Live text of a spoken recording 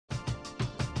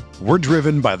We're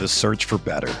driven by the search for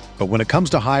better. But when it comes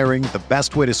to hiring, the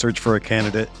best way to search for a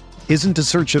candidate isn't to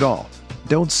search at all.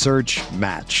 Don't search,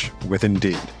 match with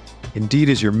Indeed. Indeed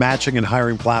is your matching and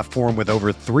hiring platform with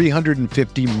over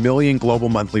 350 million global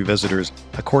monthly visitors,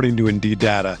 according to Indeed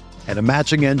data, and a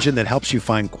matching engine that helps you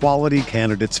find quality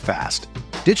candidates fast.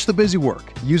 Ditch the busy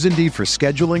work. Use Indeed for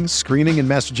scheduling, screening, and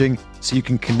messaging so you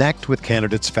can connect with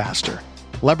candidates faster.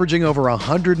 Leveraging over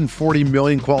 140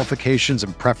 million qualifications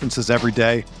and preferences every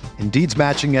day, Indeed's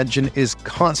matching engine is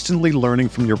constantly learning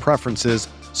from your preferences,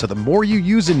 so the more you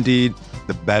use Indeed,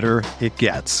 the better it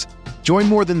gets. Join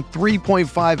more than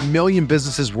 3.5 million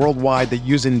businesses worldwide that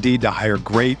use Indeed to hire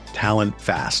great talent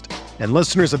fast. And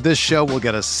listeners of this show will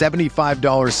get a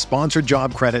 $75 sponsored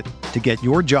job credit to get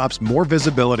your jobs more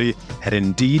visibility at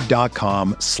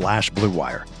Indeed.com/Blue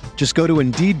Wire. Just go to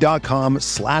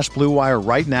Indeed.com/Blue Wire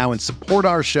right now and support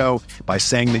our show by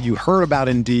saying that you heard about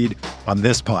Indeed on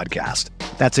this podcast.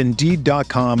 That's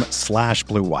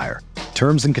Indeed.com/Blue Wire.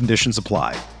 Terms and conditions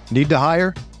apply. Need to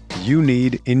hire? You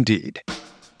need Indeed.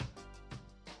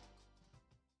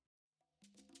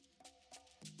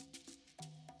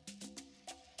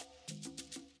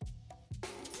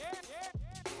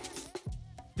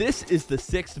 This is the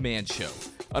Sixth Man Show,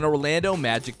 an Orlando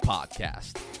Magic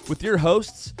podcast, with your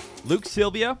hosts, Luke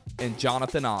Sylvia and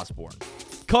Jonathan Osborne,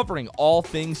 covering all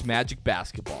things Magic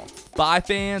basketball. By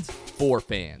fans, for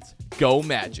fans. Go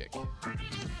Magic.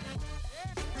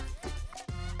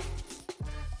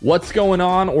 What's going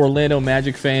on, Orlando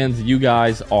Magic fans? You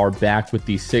guys are back with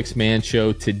the Sixth Man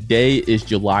Show. Today is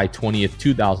July 20th,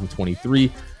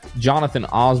 2023. Jonathan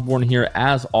Osborne here,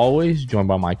 as always, joined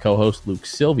by my co-host, Luke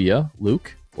Sylvia.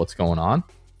 Luke, what's going on?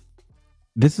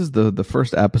 This is the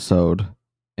first episode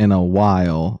in a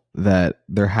while that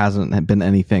there hasn't been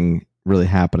anything really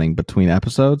happening between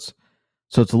episodes.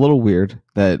 So it's a little weird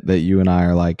that you and I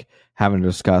are like having to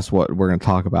discuss what we're going to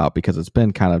talk about, because it's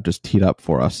been kind of just teed up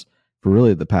for us for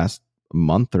really the past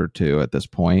month or two at this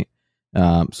point.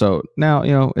 So now,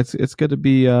 you know, it's good to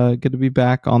be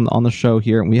back on the show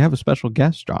here, and we have a special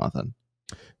guest, Jonathan.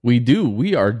 We do.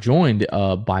 We are joined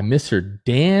by Mr.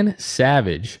 Dan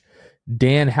Savage.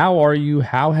 Dan, how are you?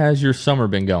 How has your summer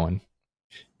been going?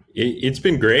 It's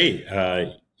been great.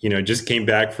 Just came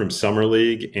back from Summer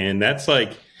League, and that's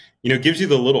like, gives you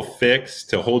the little fix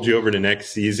to hold you over to next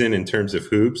season in terms of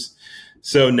hoops.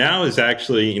 So now is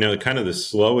actually, kind of the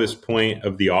slowest point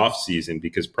of the off season,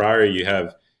 because prior you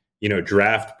have,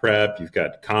 draft prep, you've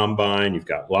got combine, you've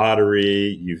got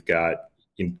lottery, you've got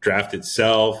draft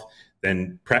itself,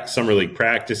 then Summer League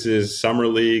practices, Summer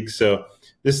League. So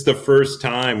this is the first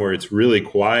time where it's really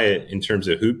quiet in terms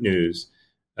of hoop news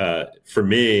for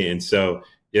me. And so,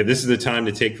 yeah, this is the time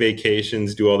to take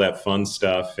vacations, do all that fun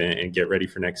stuff, and get ready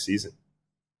for next season.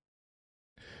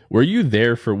 Were you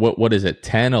there for what is it,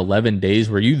 10, 11 days?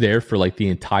 Were you there for like the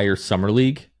entire Summer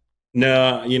League?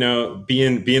 No,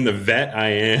 being the vet I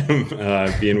am,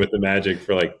 being with the Magic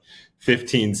for like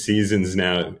 15 seasons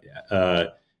now,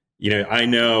 I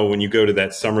know when you go to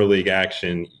that Summer League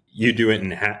action, you do it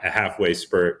in a halfway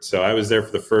spurt. So I was there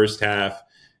for the first half.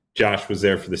 Josh was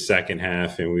there for the second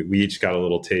half, and we each got a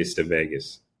little taste of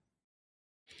Vegas.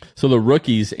 So the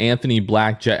rookies, Anthony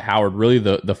Black, Jet Howard, really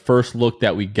the first look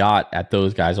that we got at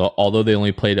those guys, although they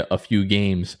only played a few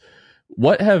games.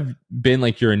 What have been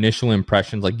like your initial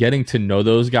impressions, like getting to know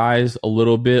those guys a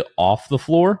little bit off the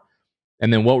floor?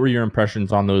 And then what were your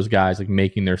impressions on those guys, like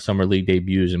making their Summer League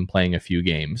debuts and playing a few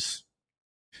games?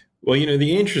 Well,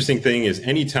 the interesting thing is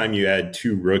anytime you add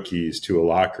two rookies to a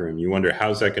locker room, you wonder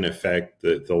how's that going to affect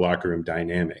the locker room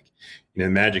dynamic. The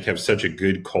Magic have such a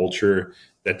good culture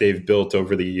that they've built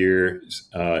over the years,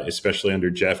 especially under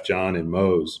Jeff, John, and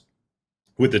Mose,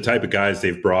 with the type of guys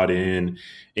they've brought in.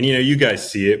 And, you guys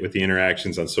see it with the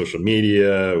interactions on social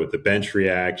media, with the bench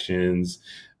reactions,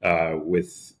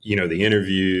 with, the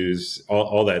interviews,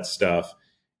 all that stuff.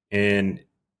 And,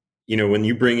 when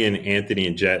you bring in Anthony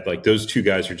and Jet, like those two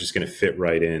guys are just going to fit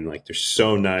right in. Like they're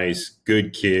so nice,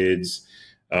 good kids.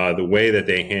 The way that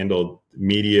they handled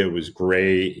media was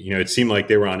great. It seemed like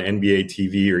they were on NBA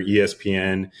TV or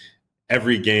ESPN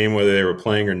every game, whether they were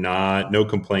playing or not. No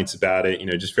complaints about it.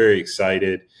 Just very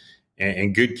excited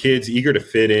and good kids, eager to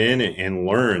fit in and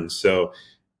learn. So,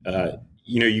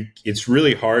 it's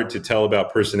really hard to tell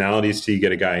about personalities till you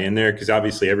get a guy in there, because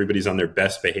obviously everybody's on their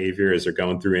best behavior as they're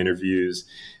going through interviews.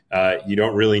 You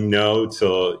don't really know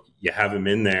till you have them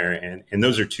in there, and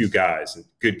those are two guys,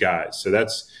 good guys. So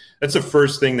that's the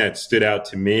first thing that stood out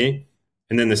to me.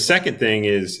 And then the second thing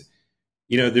is,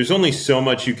 there's only so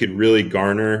much you could really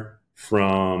garner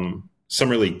from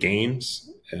Summer League games.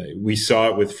 We saw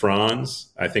it with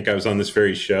Franz. I think I was on this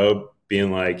very show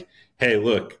being like, hey,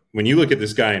 look, when you look at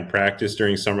this guy in practice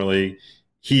during summer league,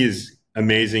 he is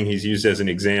amazing. He's used as an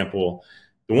example.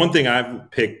 The one thing I've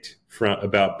picked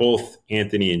about both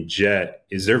Anthony and Jet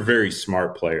is they're very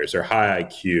smart players. They're high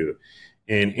IQ.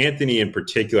 And Anthony in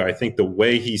particular, I think the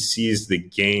way he sees the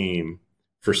game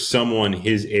for someone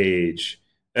his age,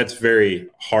 that's very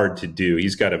hard to do.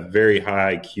 He's got a very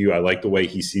high IQ. I like the way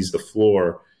he sees the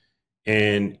floor.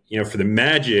 And, for the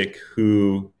Magic,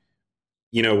 who,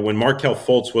 when Markelle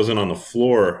Fultz wasn't on the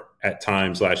floor at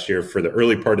times last year for the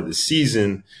early part of the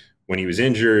season when he was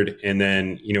injured, and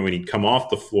then, when he'd come off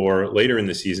the floor later in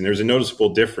the season, there's a noticeable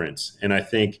difference. And I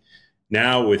think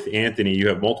now with Anthony, you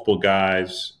have multiple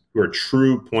guys who are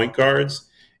true point guards,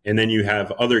 and then you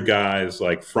have other guys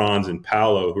like Franz and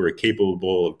Paolo who are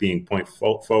capable of being point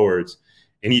forwards.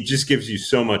 And he just gives you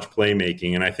so much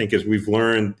playmaking. And I think as we've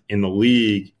learned in the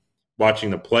league,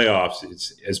 watching the playoffs,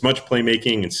 it's as much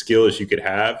playmaking and skill as you could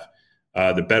have,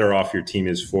 the better off your team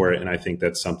is for it. And I think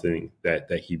that's something that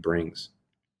he brings.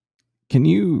 Can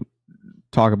you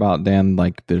talk about, Dan,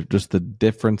 like just the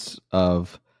difference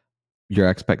of your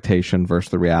expectation versus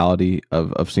the reality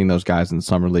of seeing those guys in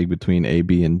summer league between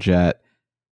AB and Jet?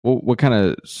 What kind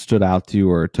of stood out to you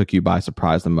or took you by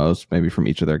surprise the most, maybe from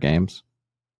each of their games?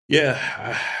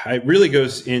 Yeah, it really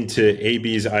goes into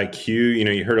AB's IQ.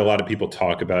 You heard a lot of people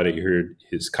talk about it. You heard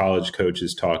his college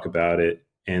coaches talk about it.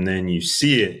 And then you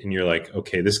see it and you're like,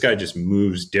 okay, this guy just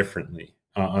moves differently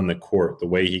on the court, the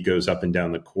way he goes up and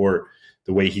down the court,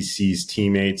 the way he sees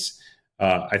teammates.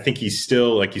 I think he's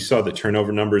still, like you saw, the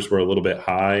turnover numbers were a little bit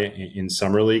high in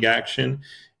summer league action.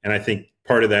 And I think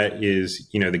part of that is,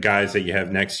 the guys that you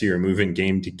have next to you are moving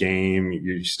game to game.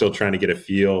 You're still trying to get a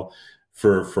feel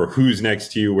for who's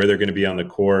next to you, where they're going to be on the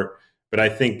court. But I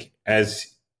think as,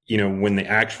 when the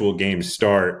actual games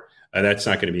start, that's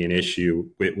not going to be an issue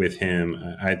with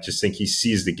him. I just think he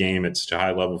sees the game at such a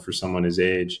high level for someone his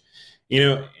age.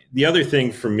 The other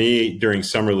thing for me during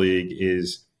summer league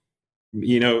is,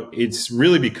 it's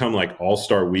really become like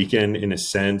all-star weekend in a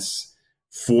sense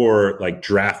for like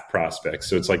draft prospects.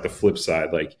 So it's like the flip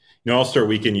side, like, all-star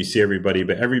weekend, you see everybody,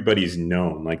 but everybody's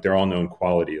known, like they're all known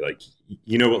quality. Like,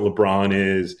 what LeBron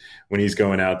is when he's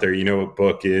going out there, what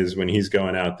Book is when he's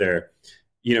going out there.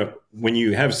 When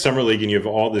you have summer league and you have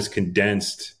all this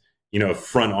condensed,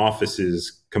 front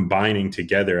offices combining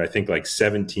together, I think like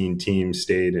 17 teams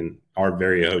stayed in our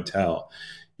very hotel.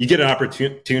 You get an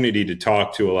opportunity to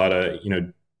talk to a lot of,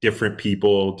 different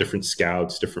people, different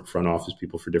scouts, different front office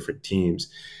people for different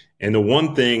teams. And the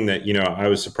one thing that, I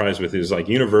was surprised with is like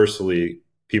universally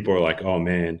people are like, oh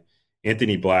man,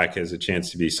 Anthony Black has a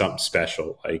chance to be something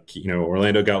special. Like,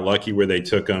 Orlando got lucky where they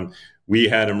took him. We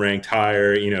had him ranked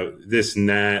higher, this and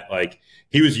that. Like,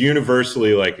 he was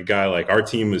universally like a guy, like our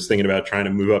team was thinking about trying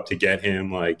to move up to get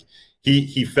him. Like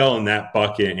he fell in that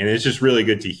bucket. And it's just really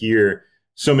good to hear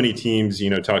so many teams,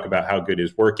 talk about how good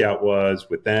his workout was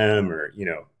with them or,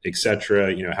 et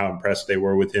cetera, how impressed they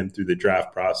were with him through the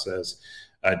draft process.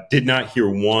 Did not hear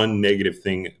one negative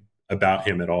thing about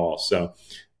him at all. So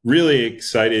really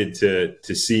excited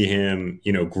to see him,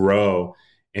 grow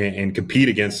and compete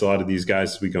against a lot of these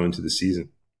guys as we go into the season.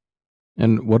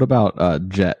 And what about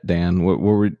Jet, Dan? What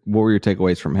were your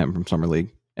takeaways from him from summer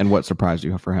league, and what surprised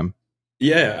you for him?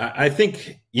 Yeah, I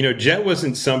think, Jet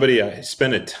wasn't somebody I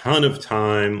spent a ton of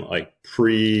time like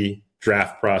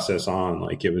pre-draft process on.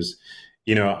 Like it was,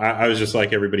 I was just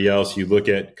like everybody else. You look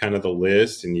at kind of the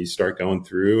list and you start going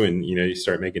through and, you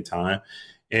start making time.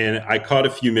 And I caught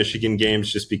a few Michigan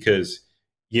games just because,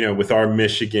 with our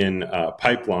Michigan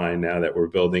pipeline now that we're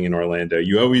building in Orlando,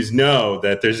 you always know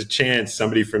that there's a chance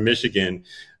somebody from Michigan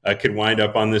could wind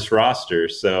up on this roster.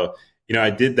 So,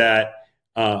 I did that.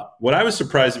 What I was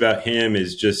surprised about him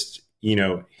is just,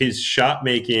 his shot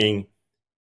making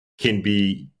can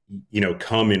be,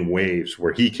 come in waves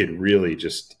where he could really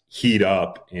just heat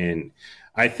up. And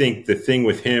I think the thing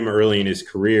with him early in his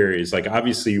career is like,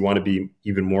 obviously you want to be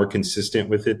even more consistent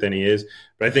with it than he is.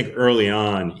 But I think early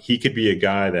on, he could be a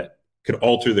guy that could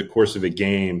alter the course of a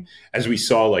game, as we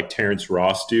saw like Terrence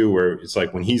Ross do, where it's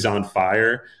like when he's on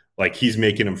fire, like he's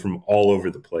making them from all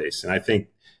over the place. And I think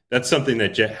that's something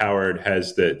that Jet Howard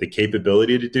has the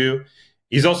capability to do.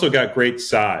 He's also got great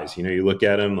size. You look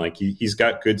at him, like he's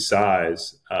got good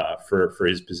size for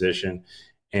his position.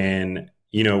 And,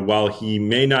 while he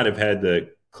may not have had the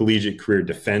collegiate career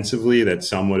defensively that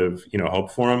some would have,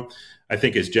 hoped for him, I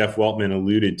think as Jeff Weltman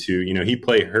alluded to, he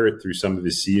played hurt through some of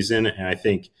his season. And I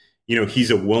think,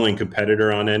 he's a willing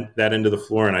competitor on that end of the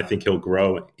floor. And I think he'll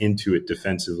grow into it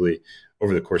defensively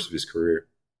over the course of his career.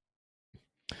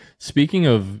 Speaking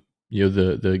of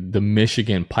the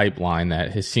Michigan pipeline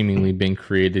that has seemingly been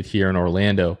created here in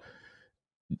Orlando,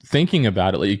 thinking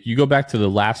about it, like you go back to the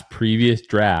last previous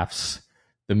drafts,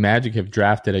 the Magic have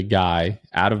drafted a guy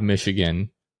out of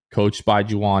Michigan, coached by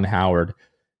Juwan Howard.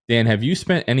 Dan, have you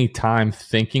spent any time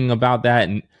thinking about that?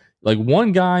 And like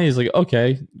one guy is like,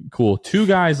 okay, cool. Two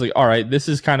guys like, all right, this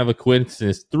is kind of a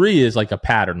coincidence. Three is like a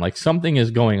pattern, like something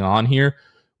is going on here.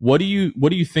 What do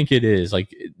you think it is?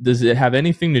 Like, does it have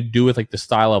anything to do with like the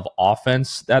style of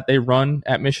offense that they run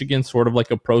at Michigan, sort of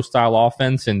like a pro style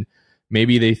offense? And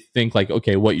maybe they think like,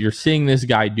 okay, what you're seeing this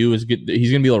guy do is good. He's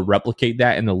going to be able to replicate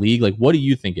that in the league. Like, what do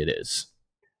you think it is?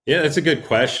 Yeah, that's a good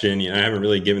question. I haven't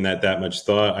really given that much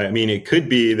thought. I mean, it could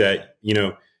be that,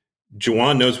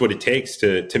 Juwan knows what it takes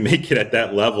to make it at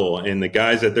that level. And the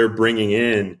guys that they're bringing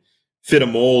in fit a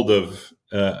mold of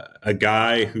a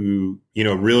guy who,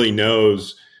 really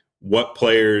knows what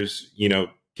players,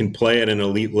 can play at an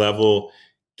elite level.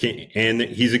 And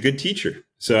he's a good teacher.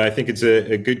 So I think it's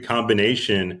a good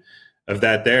combination of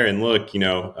that there. And look,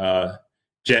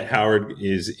 Jet Howard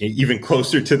is even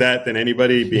closer to that than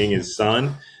anybody, being his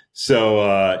son. So,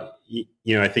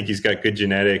 I think he's got good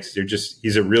genetics.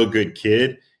 He's a real good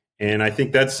kid. And I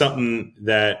think that's something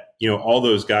that, all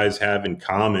those guys have in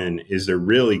common is they're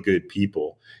really good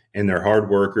people and they're hard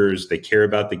workers. They care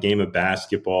about the game of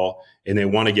basketball and they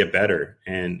want to get better.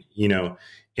 And,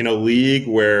 in a league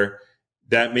where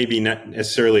that may be not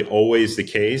necessarily always the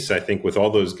case, I think with all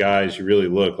those guys, you really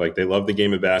look like they love the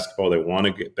game of basketball. They want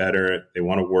to get better. They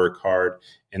want to work hard.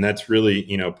 And that's really,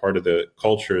 part of the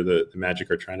culture the Magic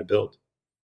are trying to build.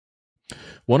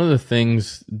 One of the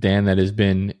things, Dan, that has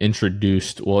been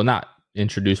introduced, well, not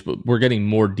introduced, but we're getting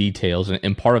more details.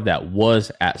 And part of that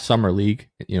was at Summer League,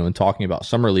 and talking about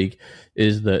Summer League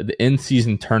is the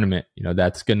in-season tournament,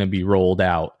 that's going to be rolled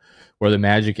out, where the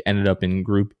Magic ended up in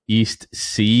Group East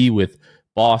C with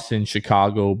Boston,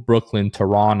 Chicago, Brooklyn,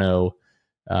 Toronto.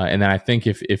 And then I think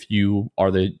if you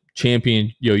are the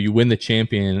champion, you win the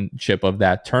championship of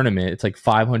that tournament, it's like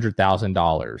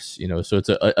 $500,000, so it's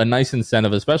a nice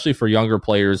incentive, especially for younger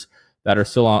players that are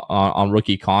still on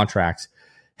rookie contracts.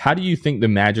 How do you think the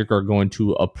Magic are going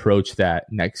to approach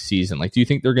that next season? Like, do you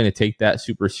think they're going to take that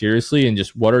super seriously? And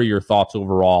just what are your thoughts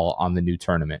overall on the new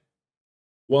tournament?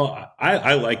 Well,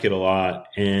 I like it a lot.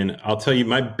 And I'll tell you,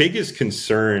 my biggest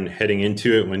concern heading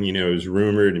into it when, it was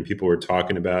rumored and people were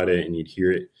talking about it and you'd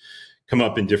hear it come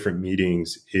up in different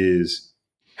meetings is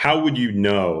how would you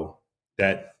know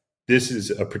that this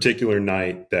is a particular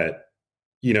night that,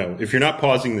 if you're not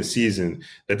pausing the season,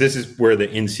 that this is where the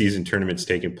in-season tournament's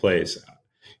taking place.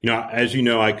 As you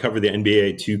know, I cover the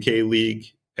NBA 2K League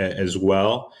as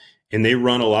well, and they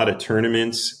run a lot of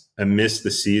tournaments amidst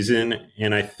the season.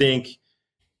 And I think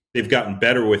they've gotten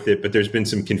better with it, but there's been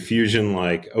some confusion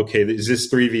like, okay, is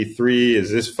this 3v3? Is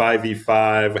this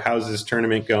 5v5? How's this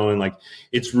tournament going? Like,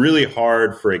 it's really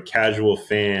hard for a casual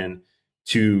fan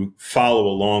to follow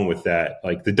along with that.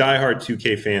 Like, the diehard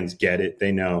 2K fans get it,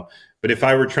 they know. But if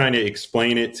I were trying to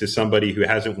explain it to somebody who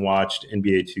hasn't watched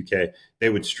NBA 2K, they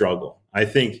would struggle. I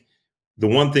think the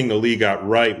one thing the league got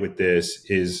right with this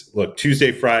is, look,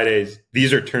 Tuesday, Fridays,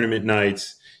 these are tournament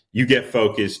nights. You get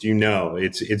focused,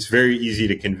 it's very easy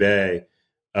to convey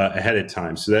ahead of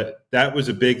time. So that was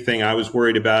a big thing. I was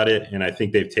worried about it, and I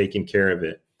think they've taken care of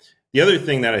it. The other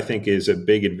thing that I think is a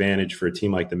big advantage for a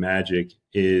team like the Magic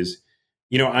is,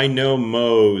 I know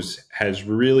Mose has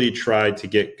really tried to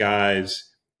get guys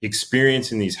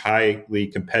experience in these highly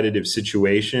competitive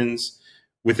situations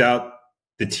without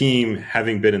the team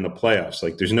having been in the playoffs.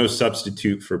 Like, there's no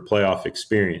substitute for playoff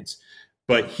experience.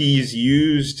 But he's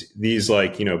used these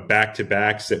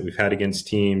back-to-backs that we've had against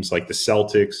teams like the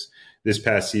Celtics this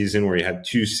past season, where you had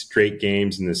 2 straight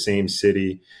games in the same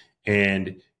city.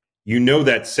 And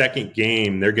that second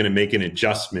game, they're going to make an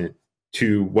adjustment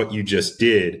to what you just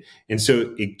did. And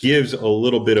so it gives a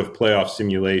little bit of playoff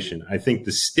simulation. I think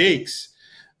the stakes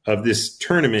of this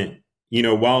tournament,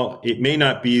 while it may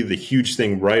not be the huge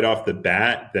thing right off the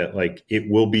bat that it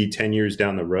will be 10 years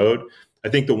down the road, I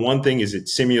think the one thing is it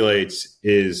simulates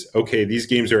is, okay, these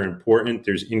games are important.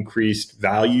 There's increased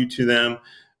value to them.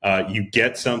 You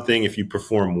get something if you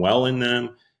perform well in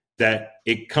them, that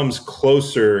it comes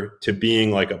closer to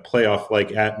being like a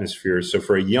playoff-like atmosphere. So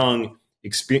for a young,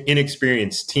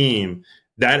 inexperienced team,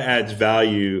 that adds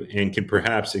value and can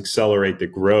perhaps accelerate the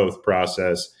growth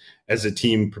process as a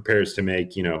team prepares to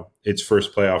make, its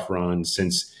first playoff run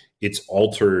since it's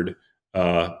altered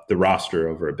the roster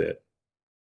over a bit.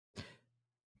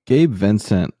 Gabe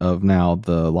Vincent of now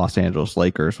the Los Angeles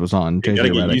Lakers was on JJ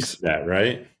Redick's. Used to that,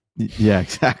 right? Yeah,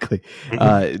 exactly.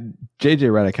 JJ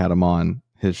Redick had him on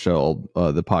his show,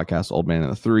 the podcast Old Man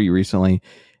and the Three, recently,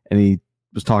 and he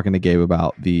was talking to Gabe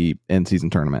about the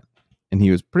in-season tournament. and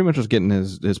he was pretty much just getting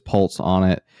his pulse on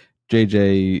it.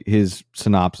 JJ, his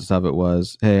synopsis of it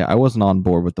was, hey, I wasn't on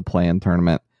board with the play-in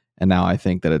tournament, and now I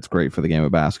think that it's great for the game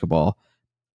of basketball.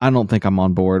 I don't think I'm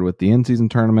on board with the in-season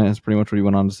tournament. Is pretty much what he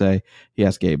went on to say. He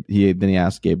asked Gabe. He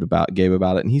asked Gabe about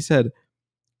it, and he said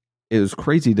it was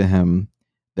crazy to him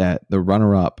that the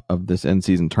runner-up of this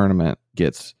in-season tournament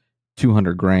gets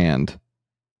 $200,000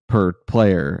 per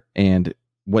player, and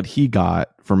what he got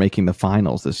for making the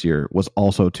finals this year was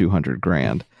also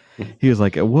 $200,000. He was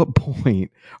like, at what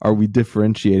point are we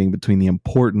differentiating between the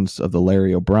importance of the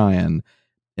Larry O'Brien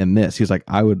and this? He's like,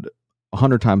 I would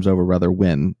 100 times over rather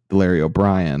win the Larry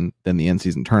O'Brien than the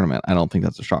in-season tournament. I don't think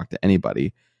that's a shock to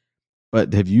anybody.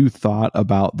 But have you thought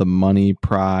about the money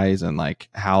prize and like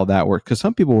how that works? Because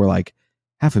some people were like,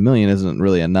 $500,000 isn't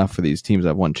really enough for these teams that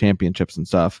have won championships and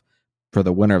stuff for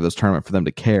the winner of this tournament for them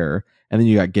to care. And then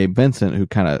you got Gabe Vincent, who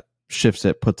kind of shifts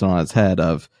it, puts it on his head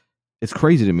of, it's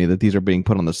crazy to me that these are being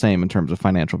put on the same in terms of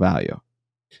financial value.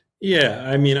 Yeah,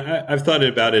 I mean, I've thought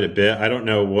about it a bit. I don't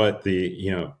know what the,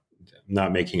 I'm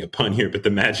not making a pun here, but the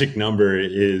magic number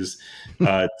is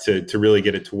to really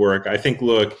get it to work. I think,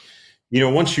 look,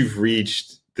 once you've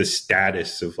reached the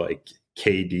status of like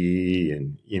KD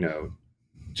and,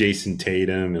 Jason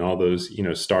Tatum and all those,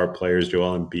 star players,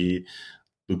 Joel Embiid,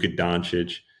 Luka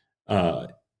Doncic, the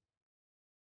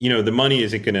money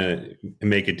isn't going to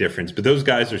make a difference, but those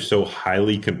guys are so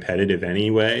highly competitive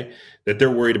anyway that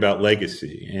they're worried about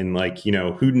legacy. And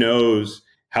who knows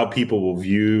how people will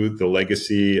view the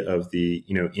legacy of the,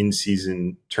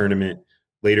 in-season tournament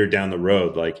later down the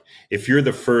road. Like if you're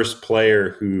the first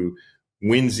player who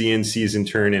wins the in-season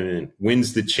tournament,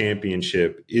 wins the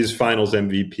championship, is finals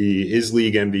MVP, is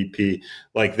league MVP,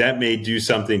 like that may do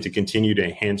something to continue to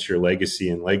enhance your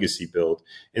legacy and legacy build.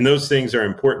 And those things are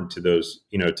important to those,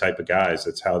 type of guys.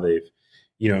 That's how they've,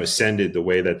 ascended the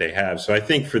way that they have. So I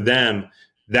think for them,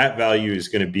 that value is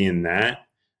going to be in that.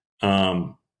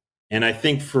 And I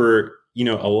think for,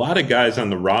 a lot of guys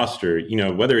on the roster,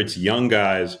 whether it's young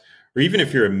guys or even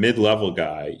if you're a mid-level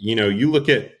guy, you look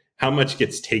at how much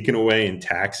gets taken away in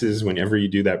taxes whenever you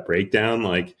do that breakdown.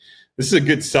 Like this is a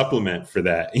good supplement for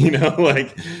that,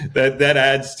 like that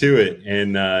adds to it.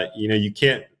 And,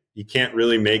 you can't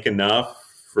really make enough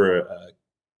for a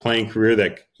playing career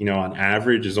that, on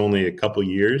average is only a couple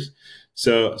years.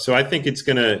 So I think it's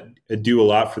going to do a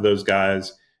lot for those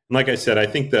guys. And like I said, I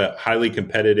think the highly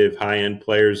competitive high-end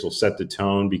players will set the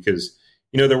tone because,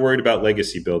 they're worried about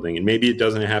legacy building, and maybe it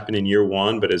doesn't happen in year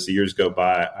one, but as the years go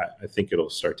by, I think it'll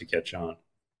start to catch on.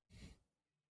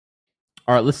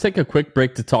 All right, let's take a quick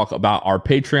break to talk about our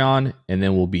Patreon, and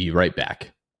then we'll be right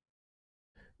back.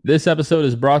 This episode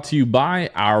is brought to you by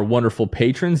our wonderful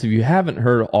patrons. If you haven't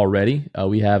heard already,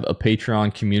 we have a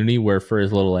Patreon community where for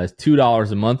as little as $2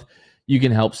 a month, you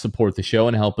can help support the show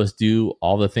and help us do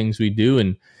all the things we do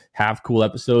and have cool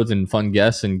episodes and fun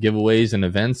guests and giveaways and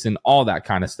events and all that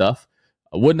kind of stuff.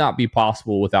 Would not be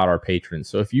possible without our patrons.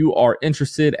 So if you are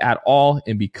interested at all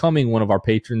in becoming one of our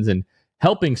patrons and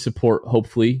helping support,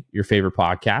 hopefully, your favorite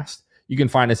podcast, you can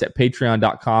find us at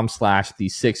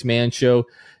patreon.com/the6man show.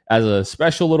 As a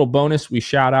special little bonus, we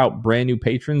shout out brand new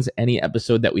patrons any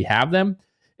episode that we have them.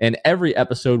 And every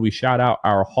episode, we shout out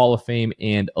our Hall of Fame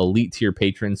and Elite tier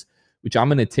patrons, which I'm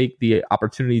going to take the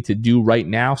opportunity to do right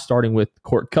now, starting with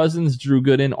Court Cousins, Drew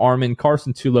Gooden, Armin,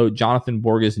 Carson Tulo, Jonathan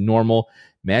Borges, Normal,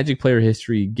 Magic Player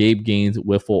History, Gabe Gaines,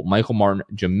 Wiffle, Michael Martin,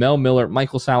 Jamel Miller,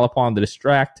 Michael Salapon, The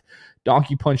Distract,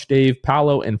 Donkey Punch Dave,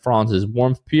 Paolo and Franz's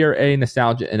Warmth, Pierre A,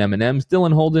 Nostalgia and M&M's,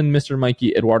 Dylan Holden, Mr.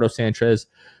 Mikey, Eduardo Sanchez,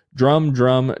 Drummy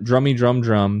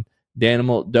Drum,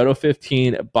 Danimal, Dodo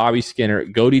 15, Bobby Skinner,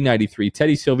 Goody 93,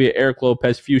 Teddy Sylvia, Eric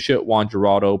Lopez, Fuchsia, Juan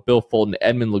Geraldo, Bill Fulton,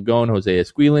 Edmund Lagone, Jose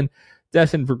Esquilin,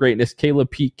 Destined for Greatness,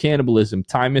 Caleb Pete, Cannibalism,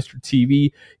 Time Mr.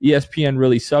 TV, ESPN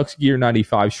Really Sucks, Gear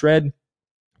 95 Shred,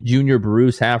 Junior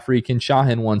Bruce, Half Freakin,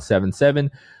 Shahin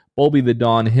 177, Bolby the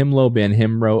Dawn, Himlo Ben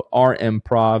Himro, RM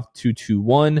Prov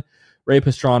 221, Ray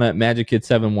Pastrana, Magic Kid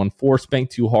 714, Spank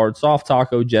Too Hard, Soft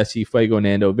Taco, Jesse, Fuego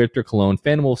Nando, Victor Cologne,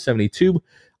 Fanwolf 72,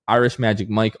 Irish Magic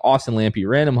Mike, Austin Lampy,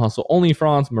 Random Hustle, Only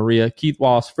Franz, Maria, Keith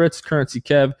Wallace, Fritz, Currency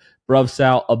Kev, Bruv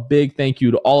Sal. A big thank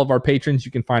you to all of our patrons.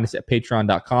 You can find us at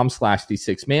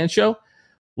patreon.com/the6man show.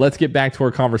 Let's get back to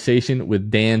our conversation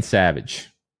with Dan Savage.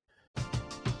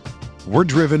 We're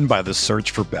driven by the search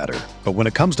for better. But when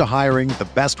it comes to hiring, the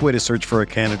best way to search for a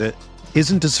candidate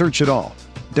isn't to search at all.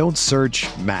 Don't search,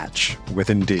 match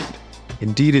with Indeed.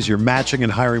 Indeed is your matching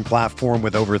and hiring platform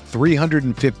with over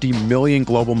 350 million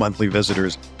global monthly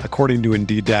visitors, according to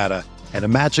Indeed data, and a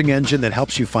matching engine that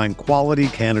helps you find quality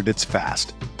candidates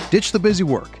fast. Ditch the busy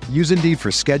work. Use Indeed for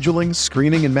scheduling,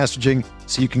 screening, and messaging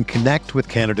so you can connect with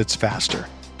candidates faster.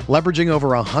 Leveraging over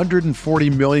 140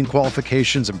 million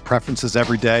qualifications and preferences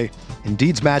every day,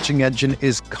 Indeed's matching engine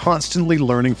is constantly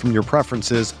learning from your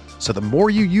preferences, so the more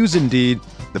you use Indeed,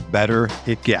 the better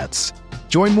it gets.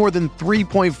 Join more than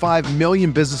 3.5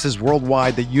 million businesses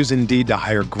worldwide that use Indeed to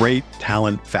hire great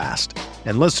talent fast.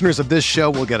 And listeners of this show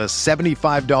will get a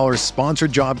 $75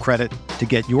 sponsored job credit to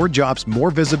get your jobs more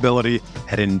visibility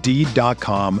at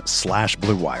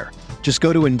Indeed.com/Blue Wire. Just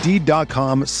go to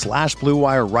Indeed.com/Blue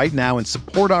Wire right now and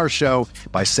support our show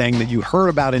by saying that you heard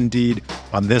about Indeed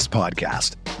on this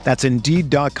podcast. That's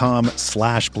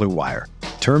Indeed.com/Blue Wire.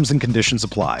 Terms and conditions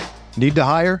apply. Need to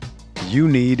hire? You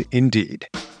need Indeed.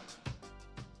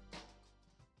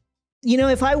 You know,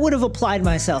 if I would have applied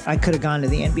myself, I could have gone to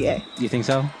the NBA. You think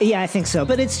so? Yeah, I think so.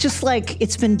 But it's just like,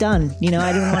 it's been done. You know,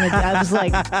 I didn't want to, I was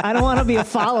like, I don't want to be a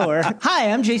follower.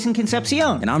 Hi, I'm Jason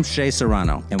Concepcion. And I'm Shea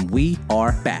Serrano. And we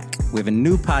are back. We have a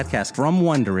new podcast from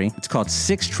Wondery. It's called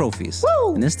Six Trophies.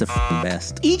 Woo! And it's the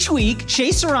best. Each week,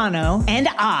 Shea Serrano and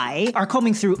I are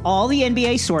combing through all the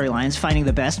NBA storylines, finding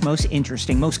the best, most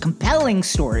interesting, most compelling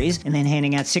stories, and then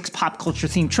handing out 6 pop culture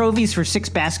themed trophies for 6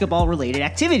 basketball related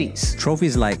activities.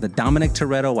 Trophies like the Dominic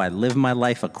Toretto I Live My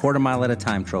Life a Quarter Mile at a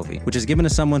Time trophy, which is given to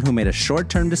someone who made a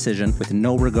short-term decision with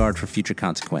no regard for future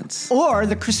consequence. Or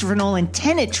the Christopher Nolan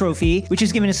Tenet trophy, which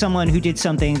is given to someone who did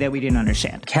something that we didn't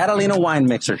understand. Catalina Wine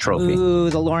Mixer trophy. Ooh,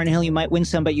 the Lauryn Hill You Might Win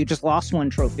Some, but You Just Lost One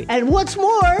trophy. And what's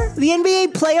more, the NBA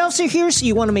playoffs are here, so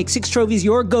you want to make 6 Trophies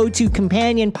your go-to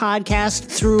companion podcast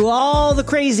through all the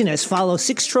craziness. Follow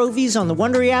 6 Trophies on the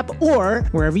Wondery app or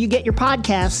wherever you get your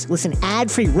podcasts. Listen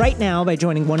ad-free right now by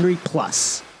joining Wondery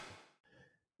Plus.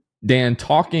 Dan,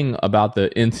 talking about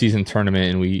the in-season tournament,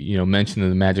 and we mentioned that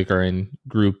the Magic are in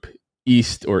Group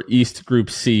East or East Group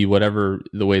C, whatever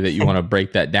the way that you want to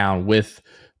break that down, with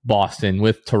Boston,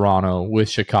 with Toronto, with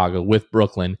Chicago, with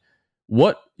Brooklyn.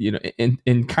 What,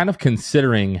 in kind of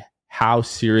considering how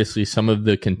seriously some of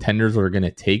the contenders are going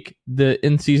to take the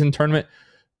in-season tournament,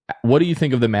 what do you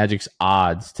think of the Magic's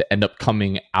odds to end up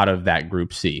coming out of that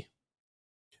Group C?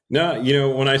 No,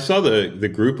 when I saw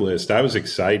the group list, I was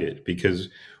excited because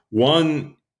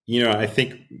one, I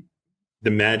think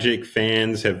the Magic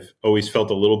fans have always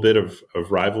felt a little bit of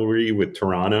rivalry with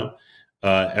Toronto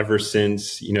ever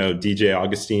since, DJ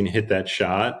Augustine hit that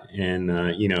shot and,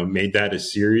 made that a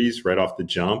series right off the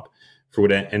jump for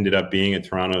what ended up being a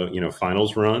Toronto,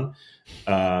 finals run.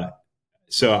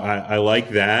 So I like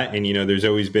that. And, there's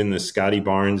always been the Scotty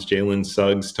Barnes, Jalen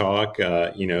Suggs talk,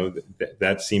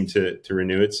 that seemed to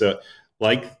renew it. So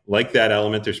like that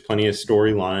element, there's plenty of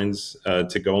storylines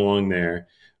to go along there.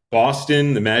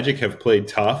 Boston, the Magic have played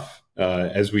tough,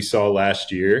 as we saw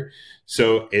last year.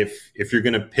 So if you're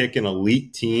going to pick an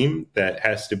elite team that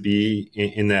has to be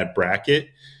in that bracket,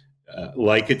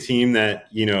 like a team that,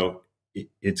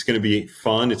 it's going to be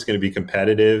fun, it's going to be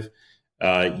competitive.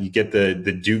 You get the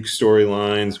Duke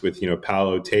storylines with,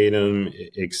 Paolo Tatum,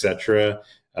 etc.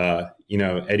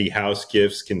 Eddie House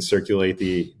gifts can circulate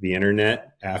the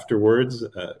internet afterwards.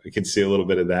 We can see a little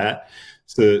bit of that.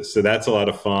 So that's a lot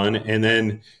of fun. And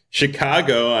then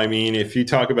Chicago, I mean, if you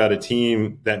talk about a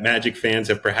team that Magic fans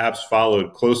have perhaps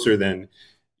followed closer than,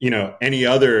 any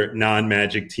other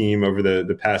non-Magic team over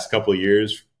the past couple of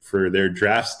years for their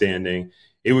draft standing,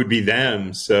 it would be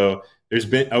them. So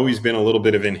there's always been a little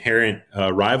bit of inherent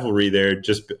rivalry there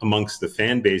just amongst the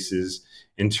fan bases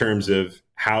in terms of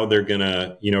how they're going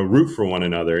to, root for one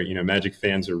another. Magic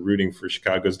fans are rooting for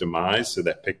Chicago's demise, so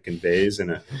that pick conveys in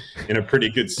a pretty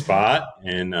good spot.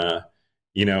 And,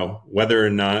 whether or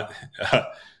not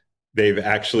they've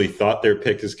actually thought their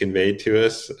pick is conveyed to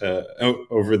us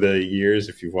over the years,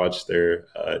 if you've watched their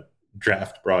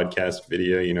draft broadcast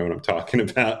video, you know what I'm talking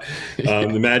about.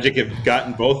 The Magic have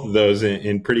gotten both of those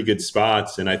in pretty good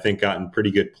spots, and I think gotten pretty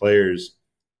good players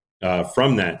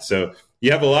from that. So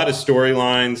you have a lot of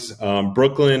storylines.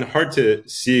 Brooklyn, hard to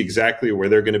see exactly where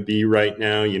they're going to be right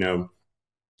now.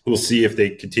 We'll see if they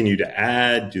continue to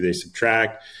add. Do they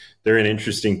subtract? They're an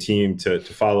interesting team to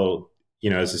follow,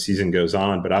 as the season goes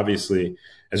on. But obviously,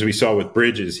 as we saw with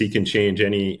Bridges, he can change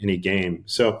any game.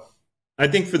 So I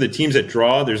think for the teams that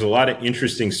draw, there's a lot of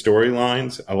interesting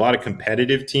storylines, a lot of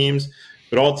competitive teams,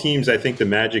 but all teams I think the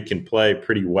Magic can play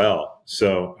pretty well.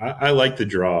 So I like the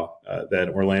draw that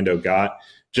Orlando got.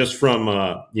 Just from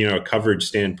a coverage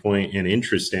standpoint and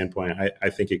interest standpoint,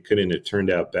 I think it couldn't have turned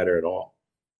out better at all.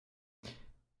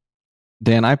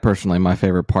 Dan, my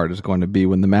favorite part is going to be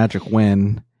when the Magic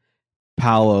win,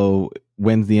 Paolo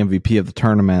wins the MVP of the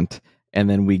tournament, and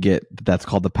then we get that's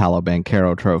called the Paolo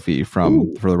Banchero Trophy for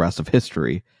the rest of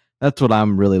history. That's what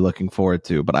I'm really looking forward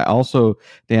to. But I also,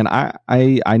 Dan,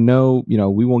 I know,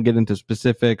 we won't get into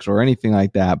specifics or anything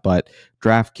like that, but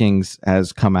DraftKings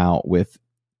has come out with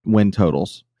win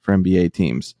totals for NBA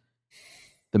teams.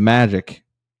 The Magic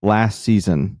last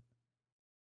season,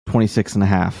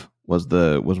 26.5 was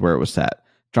where it was set.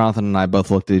 Jonathan and I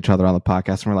both looked at each other on the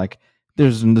podcast and we're like,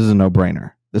 this is a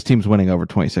no-brainer. This team's winning over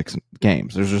 26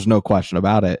 games. There's just no question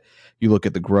about it. You look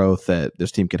at the growth that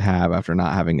this team could have after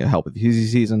not having a healthy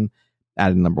season,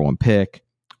 adding number one pick,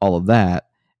 all of that.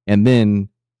 And then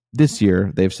this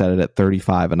year, they've set it at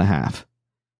 35.5.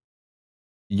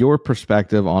 Your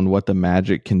perspective on what the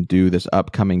Magic can do this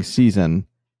upcoming season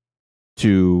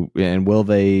and will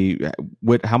they,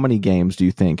 how many games do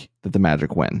you think that the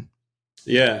Magic win?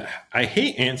 Yeah, I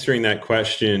hate answering that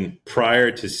question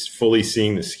prior to fully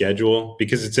seeing the schedule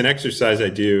because it's an exercise I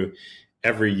do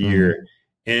every year. Mm-hmm.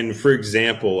 And for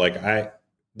example, like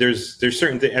there's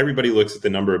certain things, everybody looks at the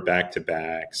number of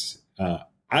back-to-backs.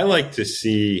 I like to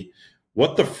see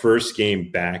what the first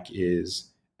game back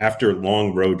is after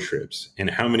long road trips and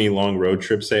how many long road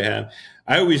trips they have.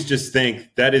 I always just think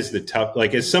that is the tough,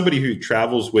 like as somebody who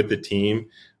travels with the team,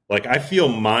 like I feel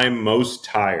my most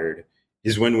tired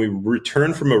is when we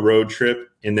return from a road trip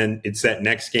and then it's that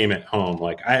next game at home.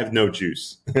 Like I have no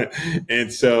juice.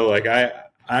 And so like I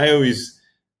always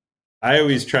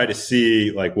try to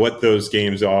see like what those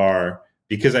games are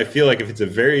because I feel like if it's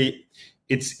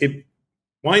it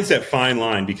winds that fine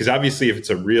line because obviously if it's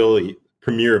a really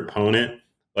premier opponent,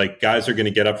 like guys are going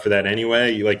to get up for that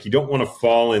anyway. You don't want to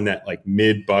fall in that like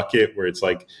mid bucket where it's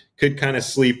like could kind of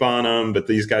sleep on them, but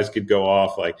these guys could go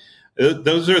off. Like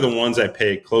those are the ones I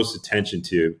pay close attention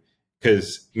to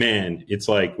because man, it's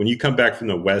like when you come back from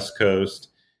the West Coast,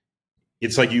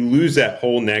 it's like you lose that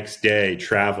whole next day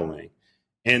traveling.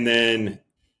 And then,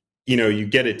 you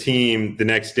get a team the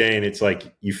next day and it's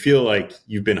like you feel like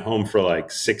you've been home for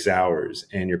like 6 hours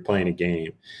and you're playing a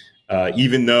game,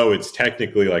 even though it's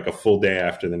technically like a full day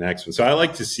after the next one. So I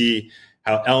like to see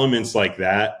how elements like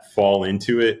that fall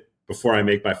into it before I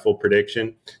make my full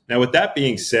prediction. Now, with that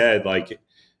being said, like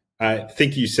I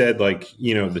think you said like,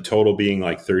 the total being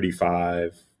like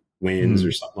 35 wins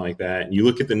or something like that. And you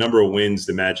look at the number of wins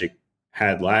the Magic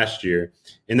had last year,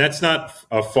 and that's not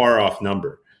a far off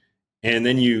number. And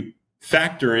then you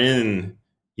factor in,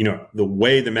 the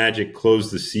way the Magic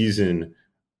closed the season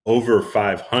over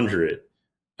 500,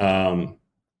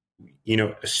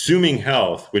 assuming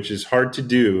health, which is hard to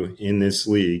do in this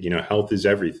league, health is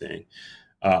everything.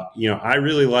 I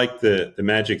really like the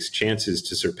Magic's chances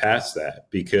to surpass that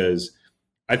because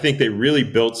I think they really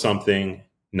built something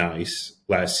nice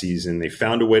last season. They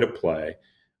found a way to play.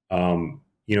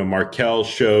 Markelle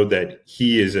showed that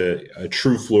he is a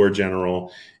true floor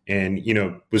general and,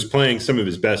 was playing some of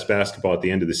his best basketball at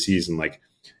the end of the season. Like,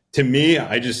 to me,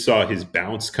 I just saw his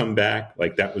bounce come back.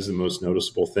 Like, that was the most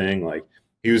noticeable thing. Like,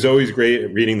 he was always great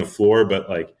at reading the floor, but,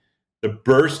 like, the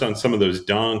burst on some of those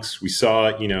dunks, we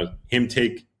saw, him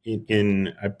take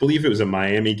in I believe it was a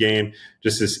Miami game,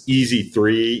 just this easy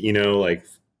three, like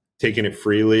taking it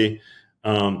freely.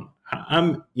 I'm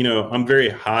very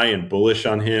high and bullish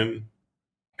on him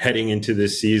heading into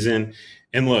this season.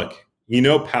 And look,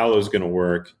 Paolo's going to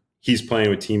work. He's playing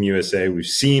with Team USA. We've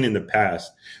seen in the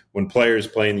past when players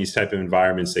play in these type of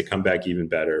environments, they come back even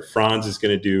better. Franz is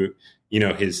going to do,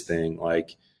 his thing.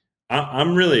 Like,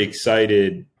 I'm really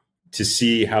excited to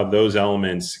see how those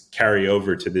elements carry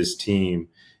over to this team.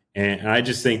 And I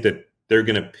just think that they're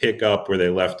going to pick up where they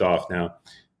left off. Now,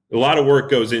 a lot of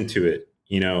work goes into it.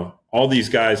 All these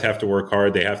guys have to work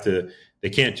hard. They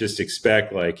can't just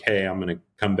expect like, hey, I'm going to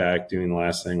come back doing the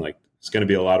last thing. Like, it's going to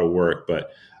be a lot of work, but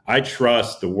I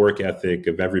trust the work ethic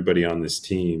of everybody on this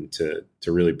team to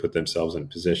really put themselves in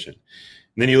position.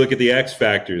 And then you look at the X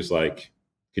factors, like,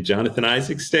 could Jonathan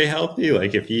Isaac stay healthy?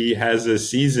 Like, if he has a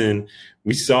season,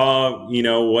 we saw,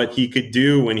 what he could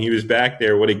do when he was back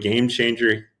there, what a game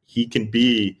changer he can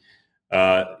be.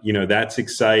 That's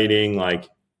exciting. Like,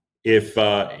 if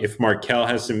Markelle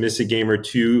has to miss a game or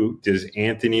two, does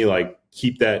Anthony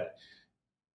keep that,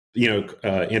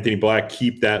 Anthony Black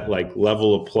keep that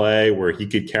level of play where he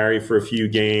could carry for a few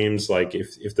games? Like,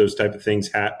 if those type of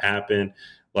things happen,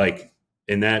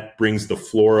 and that brings the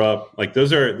floor up,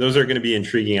 those are going to be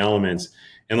intriguing elements.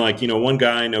 And one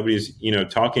guy nobody's,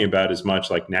 talking about as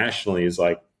much nationally is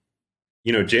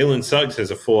Jalen Suggs has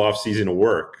a full off season of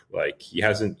work. He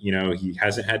hasn't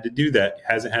had to do that,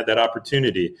 hasn't had that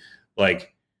opportunity.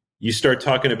 You start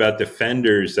talking about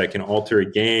defenders that can alter a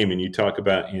game, and you talk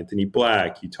about Anthony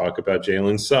Black, you talk about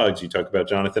Jalen Suggs, you talk about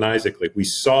Jonathan Isaac. We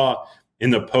saw in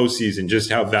the postseason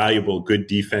just how valuable good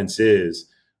defense is.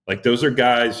 Those are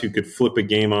guys who could flip a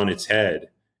game on its head.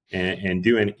 and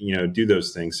do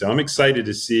those things. So I'm excited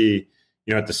to see,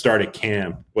 at the start of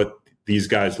camp, what these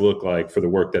guys look like for the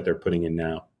work that they're putting in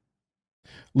now.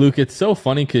 Luke, it's so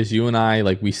funny because you and I,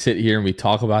 we sit here and we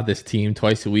talk about this team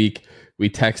twice a week. We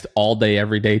text all day,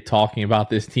 every day talking about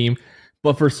this team.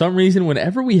 But for some reason,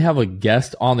 whenever we have a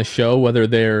guest on the show, whether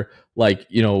they're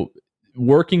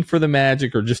working for the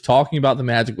Magic or just talking about the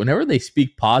Magic, whenever they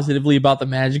speak positively about the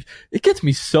Magic, it gets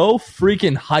me so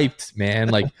freaking hyped,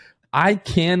 man. I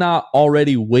cannot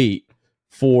already wait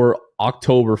for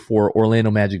October for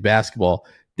Orlando Magic basketball.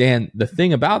 Dan, the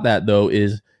thing about that, though,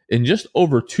 is in just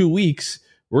over 2 weeks,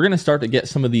 we're going to start to get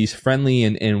some of these friendly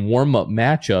and warm-up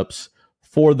matchups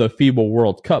for the FIBA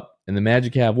World Cup. And the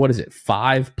Magic have,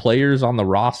 5 players on the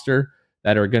roster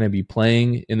that are going to be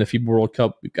playing in the FIBA World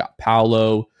Cup. We've got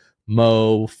Paolo,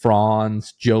 Mo,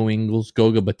 Franz, Joe Ingles,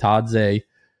 Goga Batadze.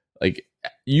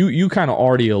 You kind of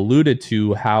already alluded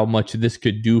to how much this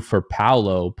could do for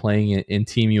Paolo playing in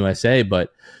Team USA,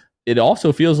 but it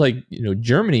also feels like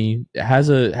Germany has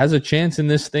a chance in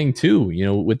this thing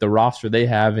too. With the roster they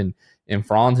have and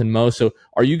Franz and Mo. So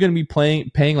are you going to be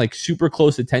paying super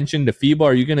close attention to FIBA?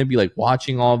 Are you going to be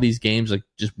watching all these games,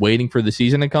 just waiting for the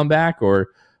season to come back,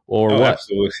 or what?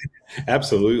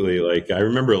 Absolutely. I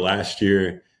remember last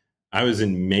year I was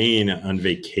in Maine on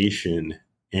vacation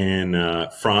and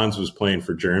Franz was playing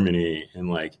for Germany, and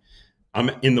I'm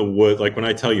in the wood. When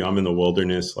I tell you I'm in the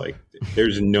wilderness,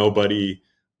 there's nobody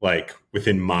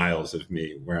within miles of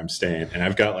me where I'm staying. And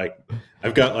I've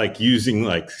got using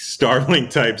Starlink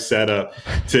type setup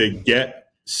to get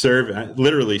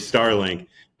literally Starlink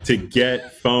to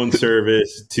get phone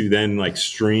service to then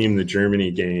stream the Germany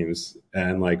games,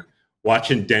 and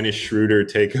watching Dennis Schroeder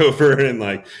take over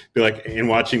and be and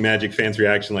watching Magic fans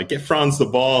reaction, get Franz the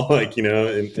ball,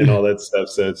 and all that stuff.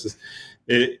 So it's just,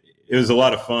 it was a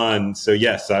lot of fun. So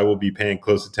yes, I will be paying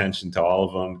close attention to all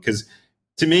of them, because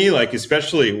to me,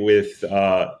 especially with,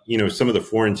 some of the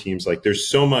foreign teams, there's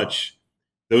so much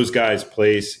those guys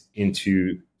place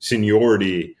into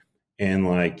seniority and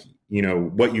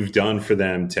what you've done for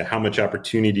them to how much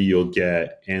opportunity you'll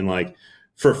get. And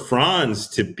for Franz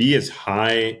to be as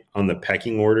high on the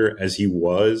pecking order as he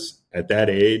was at that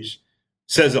age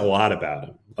says a lot about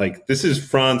him. This is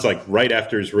Franz, right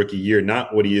after his rookie year,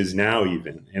 not what he is now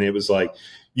even. And it was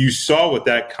you saw what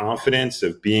that confidence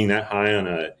of being that high on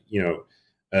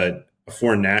a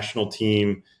foreign national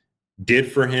team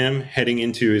did for him heading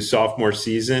into his sophomore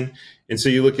season. And so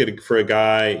you look at it for a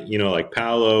guy, like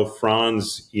Paolo,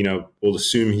 Franz, we'll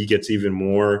assume he gets even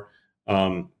more,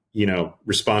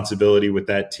 responsibility with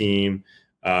that team,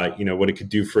 what it could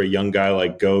do for a young guy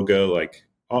like Goga,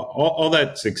 all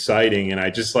that's exciting. And I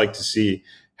just like to see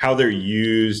how they're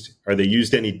used. Are they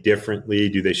used any differently?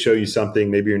 Do they show you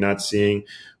something maybe you're not seeing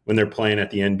when they're playing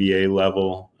at the NBA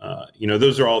level?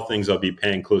 Those are all things I'll be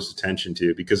paying close attention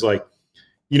to, because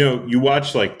you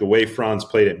watch the way Franz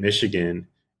played at Michigan,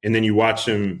 and then you watch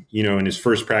him, in his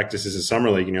first practices of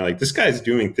summer league, and you're this guy's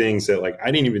doing things that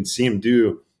I didn't even see him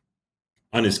do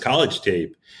on his college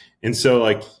tape. And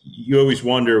so you always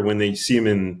wonder when they see him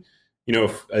in,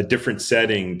 a different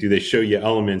setting, do they show you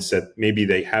elements that maybe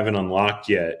they haven't unlocked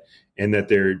yet and that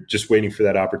they're just waiting for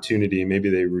that opportunity, and maybe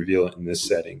they reveal it in this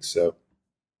setting. So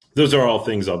those are all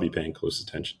things I'll be paying close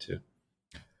attention to.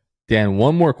 Dan,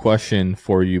 one more question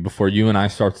for you before you and I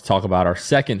start to talk about our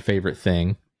second favorite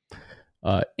thing.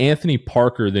 Anthony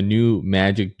Parker, the new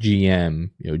Magic GM,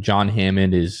 John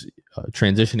Hammond is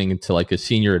transitioning into a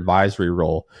senior advisory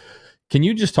role. Can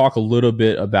you just talk a little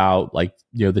bit about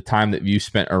the time that you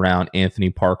spent around Anthony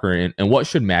Parker, and what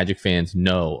should Magic fans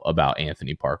know about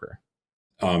Anthony Parker?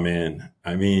 Oh man,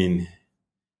 I mean,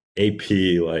 AP,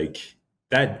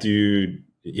 that dude.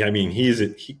 Yeah, I mean, he is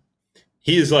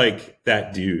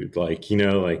that dude.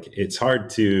 It's hard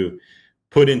to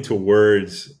put into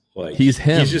words. He's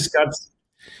him.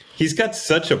 He's got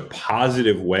such a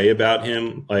positive way about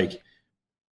him.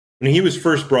 When he was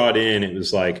first brought in, it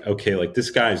was okay, this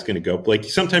guy is going to go.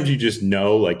 Sometimes you just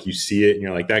know, you see it and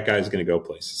you're that guy's going to go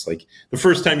places. The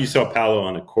first time you saw Paolo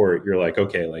on a court, you're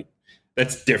okay,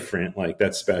 that's different.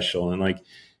 That's special. And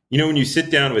when you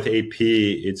sit down with AP,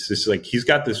 it's just he's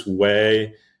got this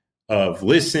way of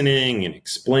listening and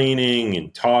explaining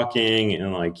and talking,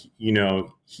 and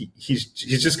he's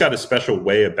just got a special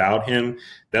way about him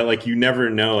that you never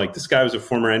know. This guy was a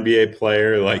former NBA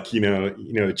player,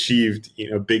 achieved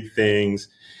big things,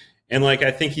 and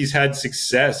I think he's had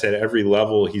success at every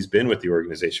level he's been with the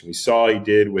organization. We saw he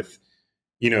did with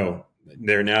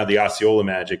they're now the Osceola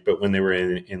Magic, but when they were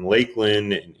in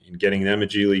Lakeland and getting them a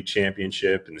G League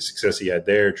championship and the success he had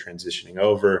there, transitioning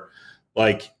over,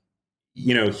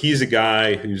 he's a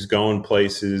guy who's going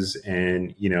places,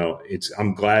 and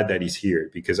I'm glad that he's here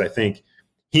because I think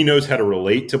he knows how to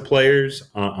relate to players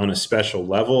on a special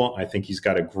level. I think he's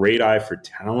got a great eye for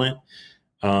talent.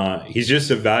 He's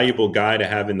just a valuable guy to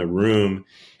have in the room.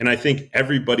 And I think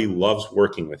everybody loves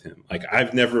working with him. Like,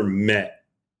 I've never met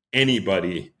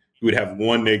anybody who would have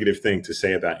one negative thing to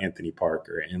say about Anthony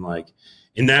Parker. And like,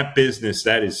 in that business,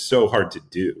 that is so hard to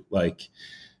do. Like,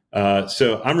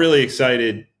 so I'm really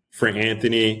excited for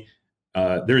Anthony.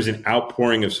 There's an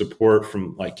outpouring of support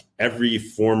from like every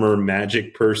former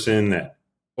Magic person that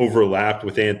overlapped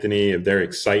with Anthony, of their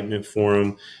excitement for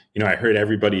him. I heard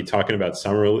everybody talking about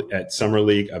Summer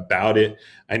League about it.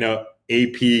 I know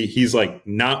AP, he's like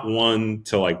not one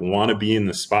to like want to be in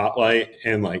the spotlight,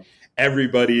 and like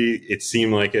everybody, it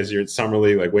seemed like as you're at Summer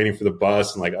League, like waiting for the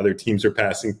bus and like other teams are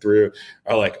passing through,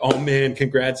 are like, oh man,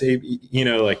 congrats AP,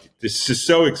 like just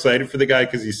so excited for the guy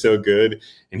because he's so good.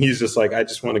 And he's just like, I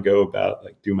just want to go about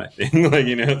like do my thing.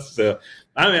 Like, so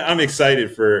I'm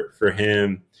excited for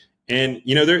him. And,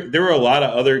 there were a lot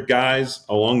of other guys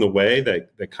along the way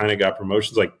that kind of got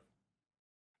promotions. Like,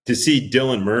 to see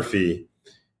Dylan Murphy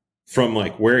from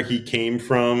like where he came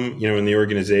from, in the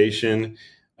organization,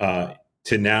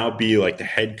 to now be like the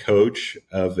head coach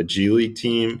of a G League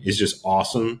team is just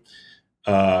awesome.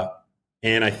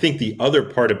 And I think the other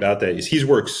part about that is he's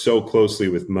worked so closely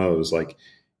with Mose, like,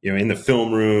 in the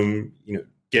film room,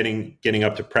 getting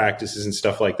up to practices and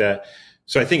stuff like that.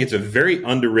 So I think it's a very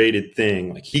underrated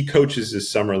thing. Like, he coaches his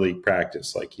Summer League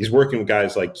practice. Like, he's working with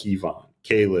guys like Kevon,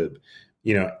 Caleb,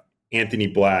 Anthony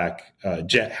Black,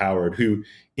 Jet Howard, who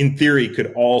in theory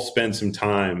could all spend some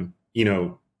time,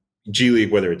 G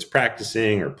League, whether it's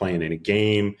practicing or playing in a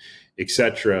game,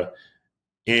 etc.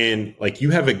 And like,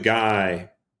 you have a guy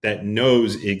that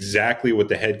knows exactly what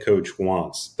the head coach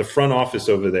wants. The front office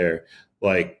over there,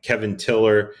 like Kevin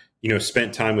Tiller,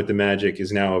 spent time with the Magic,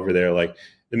 is now over there. Like,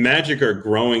 the Magic are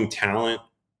growing talent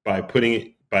by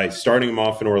starting him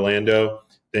off in Orlando,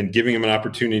 then giving him an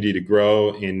opportunity to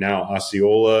grow in now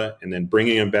Osceola, and then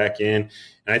bringing him back in.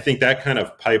 And I think that kind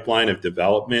of pipeline of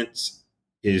developments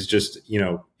is just,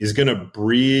 is going to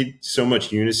breed so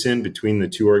much unison between the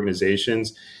two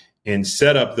organizations and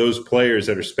set up those players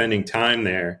that are spending time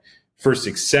there for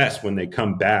success when they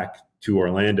come back to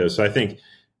Orlando. So I think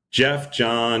Jeff,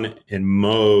 John, and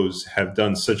Mose have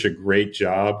done such a great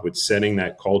job with setting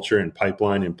that culture and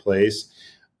pipeline in place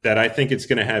that I think it's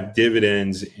going to have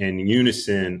dividends and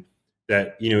unison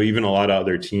that, even a lot of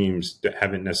other teams that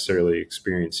haven't necessarily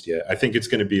experienced yet. I think it's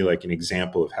going to be like an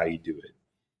example of how you do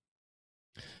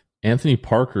it. Anthony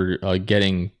Parker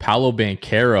getting Paolo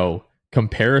Banchero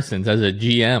comparisons as a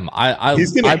GM. I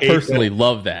personally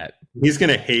love that. He's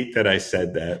going to hate that I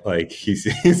said that. Like, he's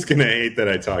going to hate that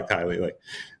I talked highly. Like,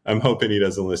 I'm hoping he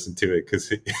doesn't listen to it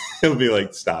because he'll be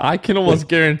like, stop. I can almost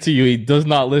guarantee you he does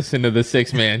not listen to the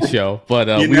Six Man Show, but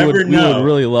we would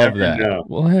really love that. Know.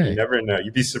 Well, hey. You never know.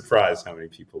 You'd be surprised how many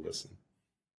people listen.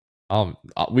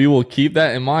 We will keep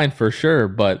that in mind for sure.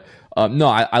 But no,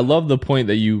 I love the point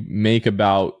that you make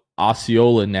about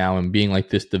Osceola now and being like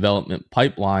this development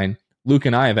pipeline. Luke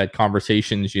and I have had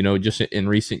conversations, just in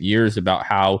recent years about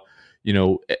how,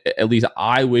 at least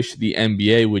I wish the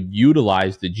NBA would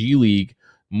utilize the G League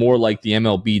more like the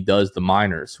MLB does the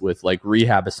minors, with like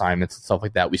rehab assignments and stuff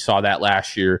like that. We saw that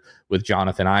last year with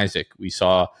Jonathan Isaac. We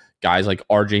saw guys like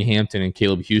RJ Hampton and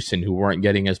Caleb Houston, who weren't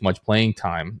getting as much playing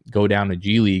time, go down to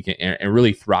G League and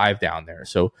really thrive down there.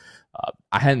 So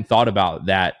I hadn't thought about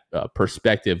that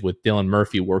perspective with Dylan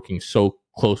Murphy working so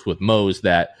close with Mose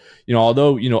that,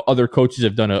 although, other coaches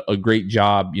have done a great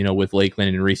job, with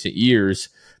Lakeland in recent years,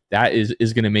 that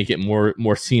is going to make it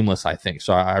more seamless, I think.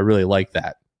 So I really like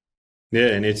that. Yeah,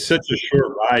 and it's such a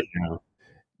short ride now.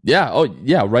 Yeah. Oh,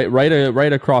 yeah.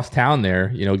 Right across town there.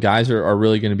 Guys are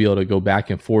really going to be able to go back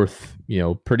and forth,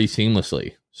 pretty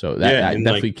seamlessly. So that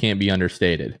definitely can't be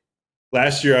understated.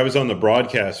 Last year, I was on the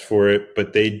broadcast for it,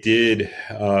 but they did,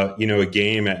 a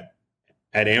game at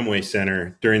Amway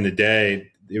Center during the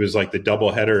day. It was like the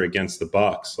doubleheader against the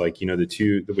Bucks. Like,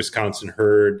 the Wisconsin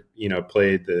Herd,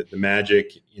 played the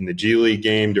Magic in the G League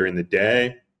game during the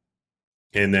day.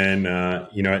 And then,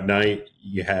 at night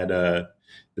you had the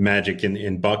Magic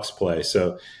in Bucks play.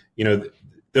 So,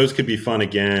 those could be fun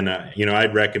again.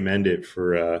 I'd recommend it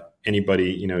for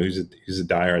anybody, who's a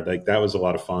diehard. Like, that was a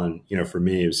lot of fun, for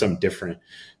me. It was something different.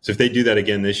 So if they do that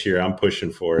again this year, I'm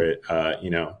pushing for it.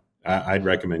 I'd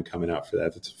recommend coming out for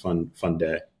that. It's a fun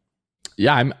day.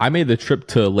 Yeah, I made the trip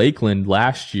to Lakeland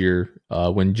last year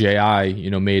when J.I.,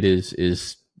 made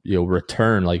his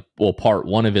return, part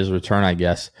one of his return, I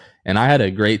guess. And I had a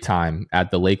great time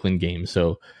at the Lakeland game.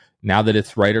 So, now that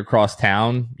it's right across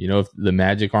town, if the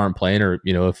Magic aren't playing, or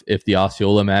if the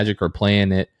Osceola Magic are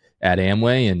playing it at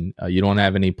Amway, and you don't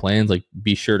have any plans, like,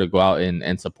 be sure to go out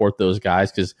and support those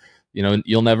guys, because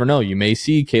you'll never know. You may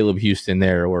see Caleb Houston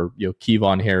there, or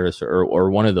Kevon Harris,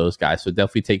 or one of those guys. So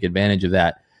definitely take advantage of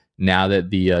that now that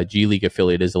the G League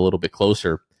affiliate is a little bit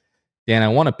closer. Dan, I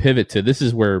want to pivot to, this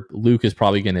is where Luke is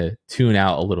probably going to tune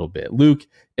out a little bit. Luke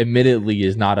admittedly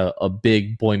is not a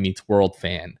big Boy Meets World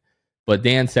fan, but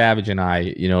Dan Savage and I,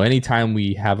 anytime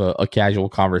we have a casual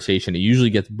conversation, it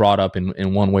usually gets brought up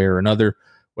in one way or another,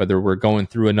 whether we're going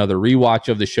through another rewatch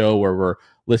of the show, or we're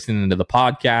listening to the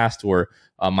podcast, or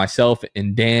myself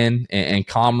and Dan and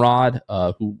Comrade,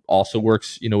 who also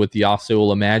works, with the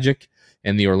Osceola Magic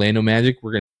and the Orlando Magic.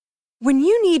 When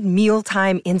you need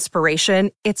mealtime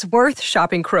inspiration, it's worth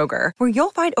shopping Kroger, where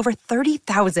you'll find over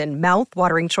 30,000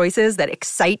 mouth-watering choices that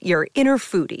excite your inner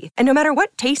foodie. And no matter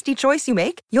what tasty choice you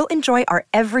make, you'll enjoy our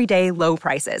everyday low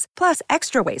prices, plus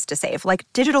extra ways to save, like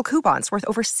digital coupons worth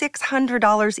over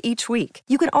 $600 each week.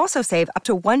 You can also save up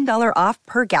to $1 off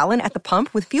per gallon at the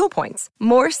pump with fuel points.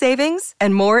 More savings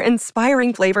and more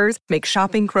inspiring flavors make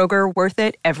shopping Kroger worth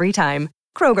it every time.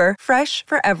 Kroger, fresh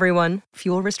for everyone.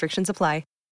 Fuel restrictions apply.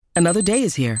 Another day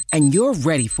is here, and you're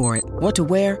ready for it. What to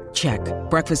wear? Check.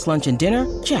 Breakfast, lunch, and dinner?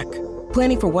 Check.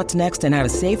 Planning for what's next and how to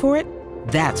save for it?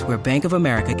 That's where Bank of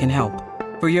America can help.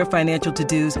 For your financial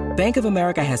to-dos, Bank of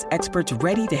America has experts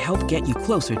ready to help get you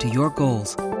closer to your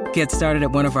goals. Get started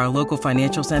at one of our local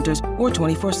financial centers, or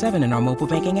 24/7 in our mobile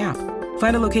banking app.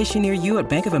 Find a location near you at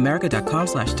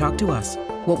bankofamerica.com/talktous.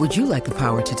 What would you like the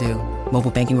power to do?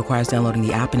 Mobile banking requires downloading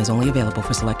the app and is only available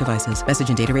for select devices. Message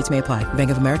and data rates may apply.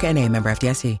 Bank of America NA, member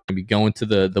FDIC. We'll be going to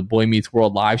the Boy Meets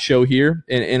World live show here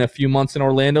in a few months in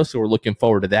Orlando, so we're looking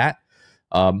forward to that.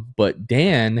 But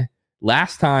Dan,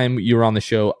 last time you were on the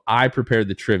show, I prepared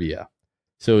the trivia.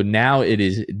 So now it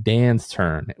is Dan's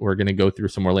turn. We're going to go through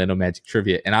some Orlando Magic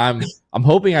trivia, and I'm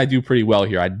hoping I do pretty well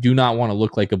here. I do not want to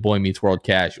look like a Boy Meets World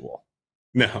casual.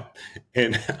 No.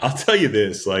 And I'll tell you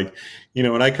this, when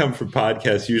I come for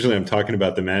podcasts, usually I'm talking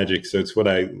about the Magic. So it's what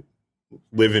I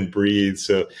live and breathe.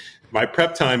 So my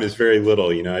prep time is very little.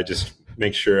 I just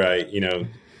make sure I,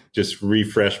 just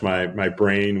refresh my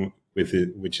brain with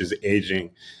it, which is aging,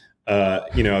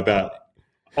 about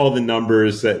all the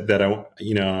numbers that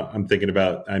I'm thinking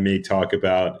about, I may talk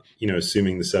about,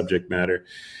 assuming the subject matter.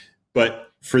 But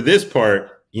for this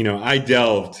part, I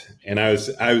delved, and I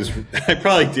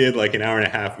probably did like an hour and a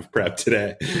half of prep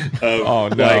today. Oh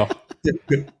no,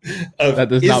 that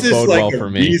does not bode well for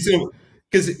me.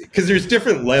 Because there's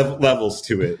different levels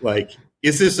to it. Like,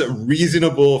 is this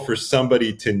reasonable for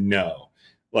somebody to know?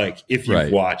 Like, if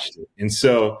you've watched it, and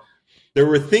so there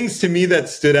were things to me that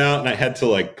stood out, and I had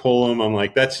to pull them. I'm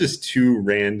like, that's just too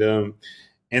random.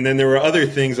 And then there were other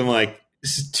things I'm like,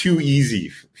 this is too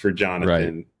easy for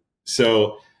Jonathan. Right.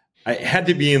 So I had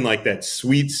to be in that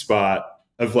sweet spot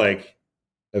of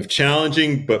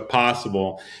challenging but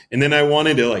possible. And then I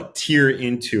wanted to tear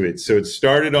into it. So it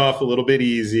started off a little bit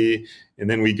easy, and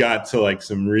then we got to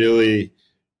some really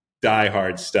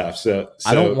diehard stuff. So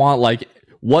I don't want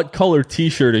what color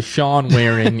t-shirt is Sean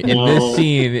wearing in this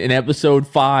scene in episode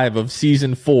 5 of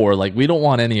season 4? We don't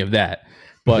want any of that.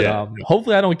 But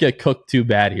hopefully I don't get cooked too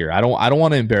bad here. I don't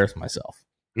want to embarrass myself.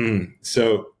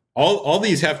 So all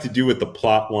these have to do with the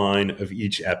plot line of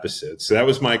each episode. So that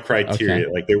was my criteria.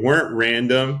 Okay. They weren't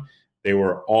random. They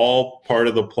were all part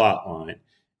of the plot line.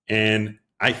 And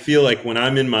I feel like when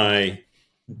I'm in my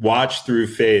watch through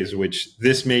phase, which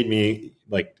this made me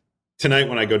tonight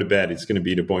when I go to bed, it's going to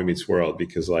be to Boy Meets World,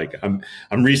 because I'm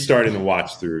restarting the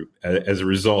watch through as a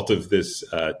result of this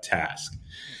task.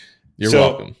 You're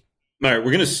welcome. All right,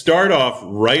 we're going to start off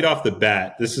right off the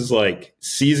bat. This is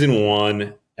season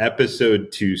 1,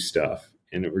 episode 2 stuff.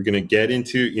 And we're going to get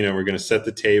into, we're going to set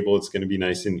the table. It's going to be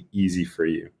nice and easy for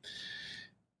you.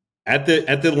 At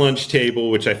the lunch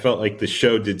table, which I felt like the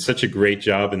show did such a great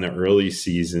job in the early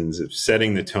seasons of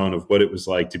setting the tone of what it was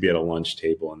like to be at a lunch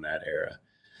table in that era.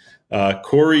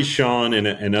 Corey, Sean, and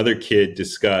another kid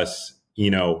discuss,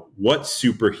 what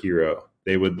superhero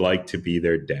they would like to be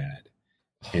their dad.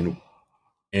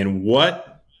 And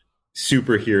what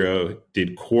superhero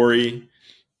did Corey,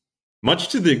 much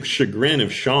to the chagrin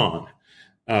of Sean,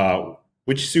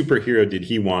 which superhero did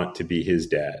he want to be his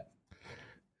dad?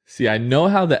 See, I know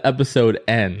how the episode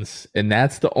ends, and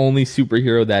that's the only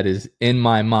superhero that is in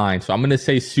my mind. So I'm going to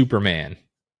say Superman.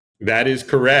 That is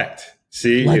correct.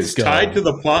 See, it's tied to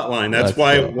the plot line. That's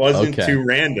why it wasn't too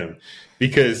random,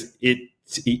 because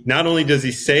not only does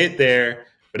he say it there,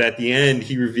 but at the end,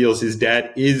 he reveals his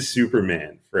dad is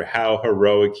Superman for how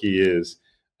heroic he is,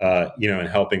 in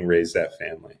helping raise that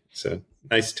family. So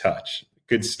Nice touch.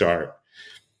 Good start.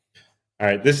 All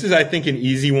right, this is, I think, an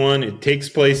easy one. It takes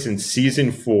place in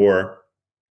season 4.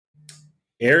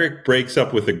 Eric breaks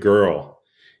up with a girl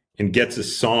and gets a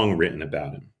song written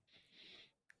about him.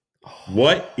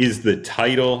 What is the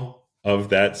title of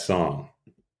that song?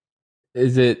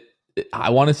 Is it, I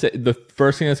want to say, the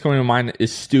first thing that's coming to mind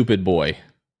is Stupid Boy.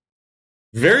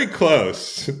 Very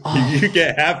close. Oh. You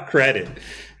get half credit.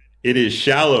 It is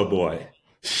Shallow Boy.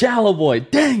 Shallow Boy.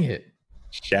 Dang it.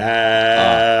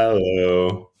 Shallow.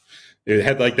 It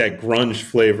had like that grunge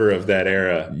flavor of that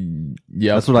era.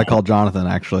 Yeah, that's what I call Jonathan,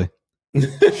 actually.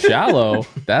 Shallow.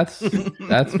 That's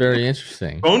very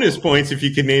interesting. Bonus points if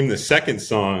you can name the second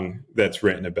song that's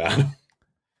written about him.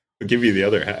 I'll give you the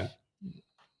other half.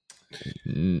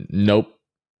 Nope.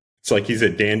 It's like he's a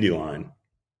dandelion.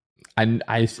 I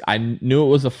knew it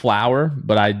was a flower,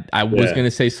 but I was going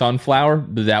to say sunflower,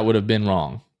 but that would have been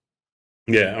wrong.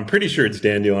 Yeah, I'm pretty sure it's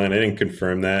dandelion. I didn't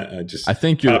confirm that. I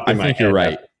think you're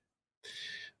right.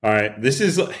 All right, this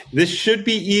should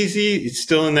be easy. It's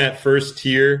still in that first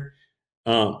tier.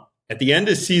 At the end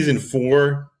of season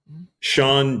 4,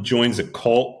 Sean joins a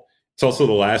cult. It's also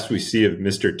the last we see of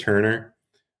Mr. Turner.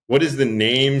 What is the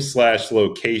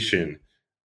name/location?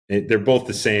 They're both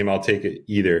the same. I'll take it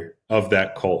either of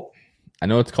that cult. I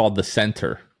know it's called the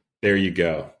Center. There you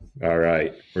go. All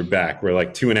right, we're back. We're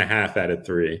like 2.5 out of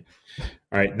 3.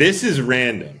 All right, this is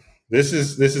random. This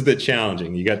is the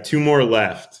challenging. You got 2 more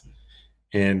left,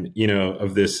 and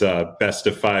of this best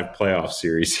of 5 playoff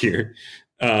series here.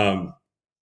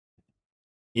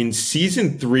 In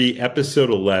season 3, episode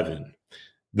 11,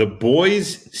 the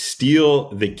boys steal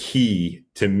the key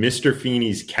to Mr.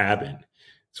 Feeney's cabin.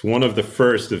 It's one of the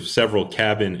first of several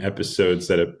cabin episodes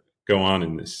that go on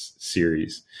in this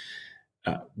series.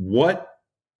 Where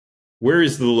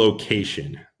is the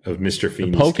location of Mr.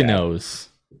 Feeney's Poconos.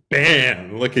 Cabin?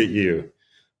 Bam! Look at you.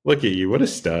 What a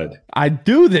stud. I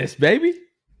do this, baby.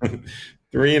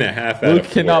 3.5 out of 4. Luke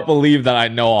cannot believe that I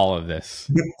know all of this.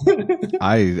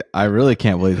 I really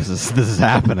can't believe this is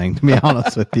happening, to be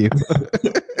honest with you.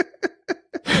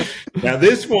 Now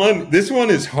this one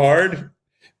is hard,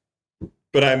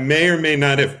 but I may or may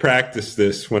not have practiced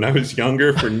this when I was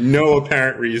younger for no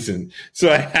apparent reason.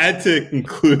 So I had to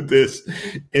include this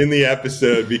in the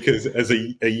episode because as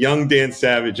a young Dan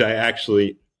Savage, I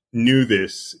actually knew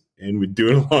this and would do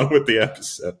it along with the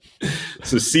episode.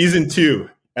 So season 2,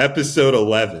 episode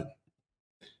 11.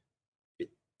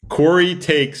 Corey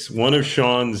takes one of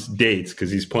Sean's dates because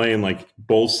he's playing like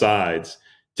both sides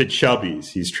to Chubby's.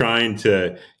 He's trying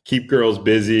to keep girls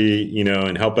busy,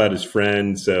 and help out his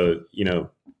friends. So,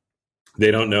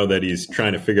 they don't know that he's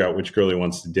trying to figure out which girl he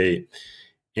wants to date.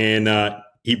 And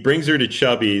he brings her to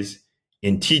Chubby's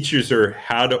and teaches her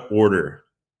how to order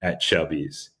at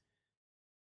Chubby's.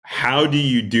 How do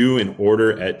you do an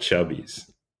order at Chubby's?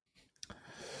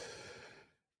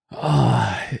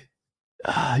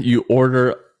 You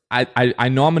order. I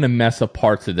know I'm going to mess up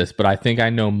parts of this, but I think I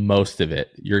know most of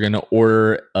it. You're going to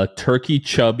order a turkey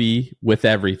chubby with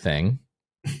everything.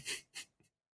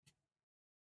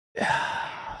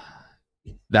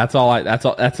 That's all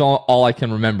I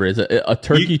can remember is a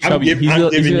turkey chubby. He's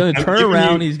going to turn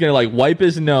around. He's going to like wipe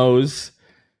his nose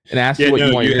and ask you what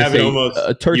you want. You're going to say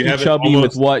a turkey chubby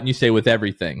with what? And you say with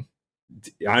everything.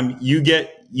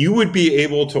 You would be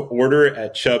able to order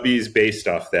at Chubby's based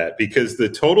off that because the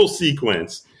total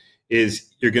sequence is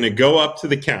you're going to go up to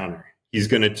the counter. He's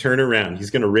going to turn around. He's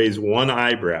going to raise one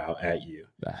eyebrow at you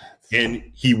and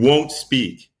he won't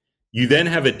speak. You then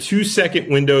have a 2-second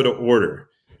window to order.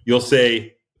 You'll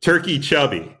say turkey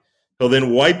chubby. He'll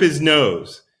then wipe his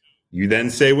nose. You then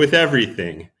say with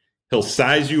everything. He'll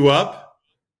size you up.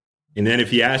 And then if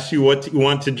he asks you what you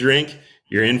want to drink,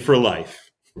 you're in for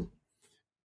life.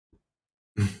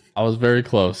 I was very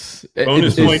close.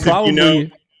 Bonus points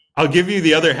if I'll give you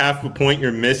the other half a point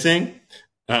you're missing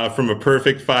from a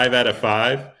perfect 5 out of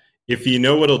 5. If you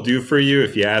know what he'll do for you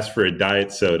if you ask for a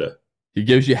diet soda. He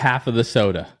gives you half of the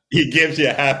soda. He gives you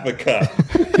half a cup.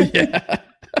 Yeah.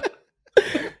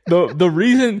 The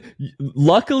reason,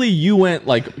 luckily you went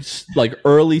like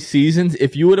early seasons.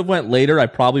 If you would have went later, I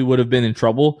probably would have been in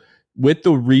trouble. With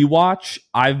the rewatch,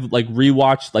 I've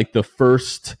rewatched the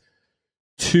first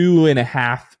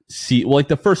 2.5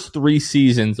 the first 3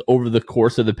 seasons over the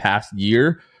course of the past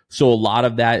year. So a lot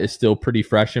of that is still pretty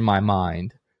fresh in my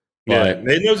mind. But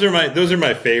yeah, those are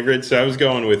my favorites. So I was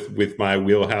going with my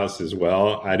wheelhouse as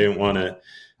well. I didn't want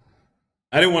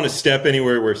to step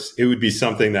anywhere where it would be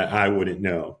something that I wouldn't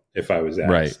know if I was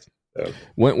asked. Right. So.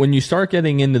 When you start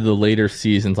getting into the later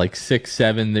seasons, like 6,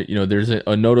 7, there's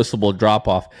a noticeable drop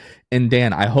off. And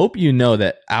Dan, I hope you know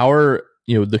that our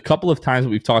the couple of times that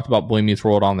we've talked about Boy Meets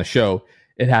World on the show,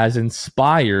 it has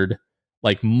inspired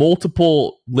like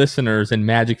multiple listeners and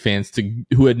Magic fans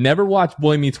who had never watched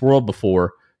Boy Meets World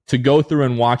before to go through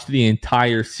and watch the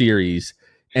entire series.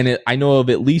 And I know of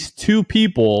at least 2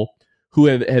 people who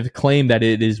have claimed that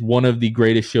it is one of the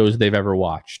greatest shows they've ever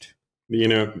watched.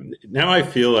 Now I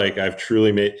feel like I've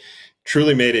truly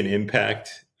made an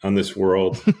impact on this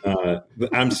world.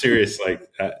 I'm serious. Like,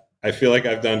 I feel like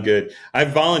I've done good. I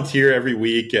volunteer every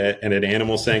week at an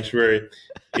animal sanctuary,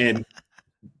 and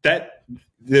that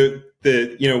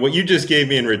what you just gave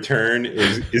me in return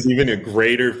is even a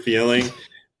greater feeling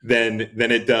than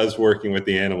it does working with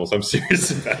the animals. I'm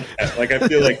serious about that. Like, I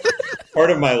feel like part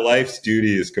of my life's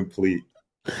duty is complete.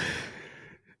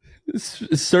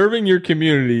 Serving your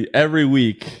community every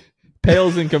week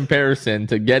pales in comparison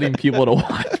to getting people to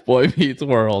watch Boy Meets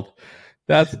World.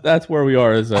 That's where we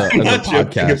are as a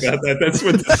podcast. About that. That's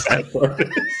what the sad part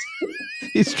is.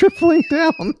 He's tripling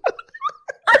down.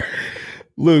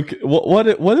 Luke, what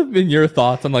have been your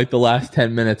thoughts on like the last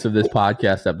 10 minutes of this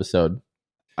podcast episode?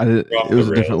 It was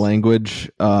a different language,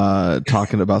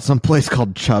 talking about some place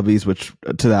called Chubby's, which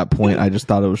to that point I just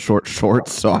thought it was short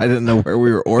shorts, so I didn't know where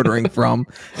we were ordering from.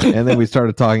 And then we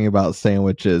started talking about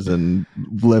sandwiches and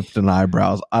lift and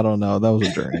eyebrows. I don't know. That was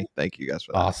a journey. Thank you guys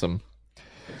for that. Awesome.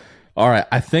 All right,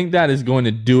 I think that is going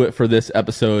to do it for this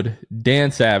episode. Dan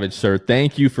Savage, sir,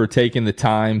 thank you for taking the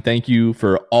time. Thank you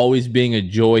for always being a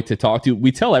joy to talk to.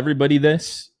 We tell everybody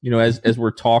this, as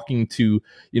we're talking to,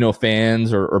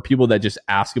 fans or people that just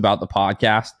ask about the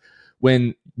podcast.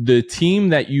 When the team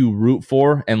that you root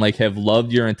for and like have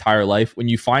loved your entire life, when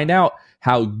you find out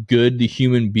how good the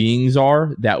human beings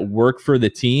are that work for the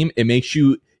team, it makes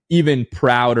you even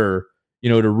prouder,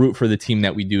 to root for the team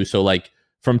that we do. So like,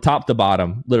 from top to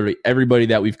bottom, literally everybody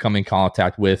that we've come in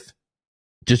contact with,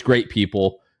 just great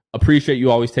people. Appreciate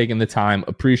you always taking the time.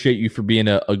 Appreciate you for being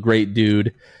a great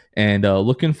dude. And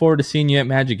looking forward to seeing you at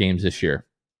Magic Games this year.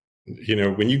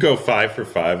 When you go 5 for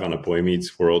 5 on a Boy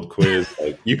Meets World quiz,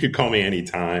 like, you could call me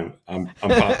anytime. I'm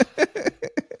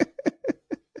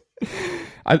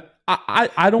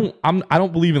I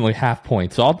don't believe in like half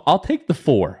points, so I'll take the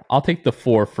 4. I'll take the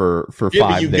 4 for 5.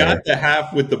 But you got the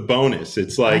half with the bonus.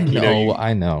 It's like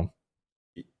I know.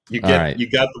 You got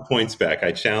the points back.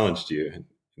 I challenged you.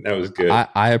 That was good.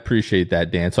 I appreciate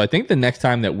that, Dan. So I think the next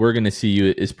time that we're going to see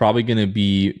you is probably going to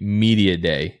be Media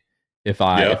Day, if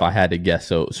I had to guess.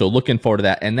 So looking forward to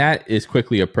that, and that is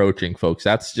quickly approaching, folks.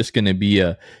 That's just going to be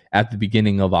at the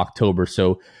beginning of October.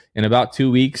 So in about 2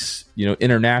 weeks,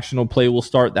 international play will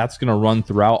start. That's going to run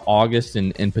throughout August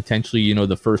and potentially,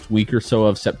 the first week or so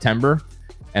of September.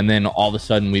 And then all of a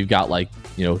sudden we've got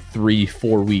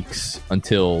 3-4 weeks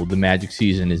until the Magic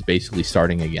season is basically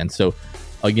starting again. So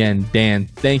again, Dan,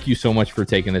 thank you so much for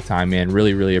taking the time, man.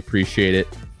 Really, really appreciate it.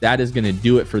 That is going to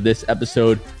do it for this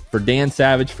episode. For Dan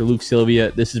Savage, for Luke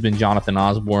Sylvia, this has been Jonathan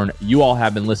Osborne. You all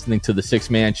have been listening to The Sixth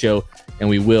Man Show, and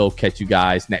we will catch you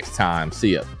guys next time.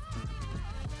 See ya.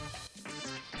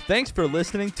 Thanks for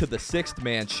listening to The Sixth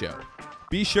Man Show.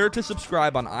 Be sure to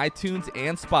subscribe on iTunes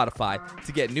and Spotify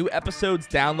to get new episodes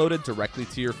downloaded directly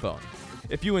to your phone.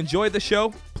 If you enjoyed the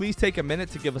show, please take a minute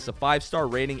to give us a 5-star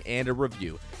rating and a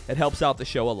review. It helps out the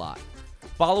show a lot.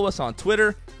 Follow us on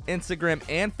Twitter, Instagram,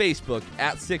 and Facebook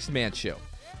at Sixth Man Show.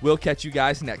 We'll catch you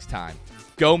guys next time.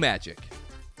 Go Magic!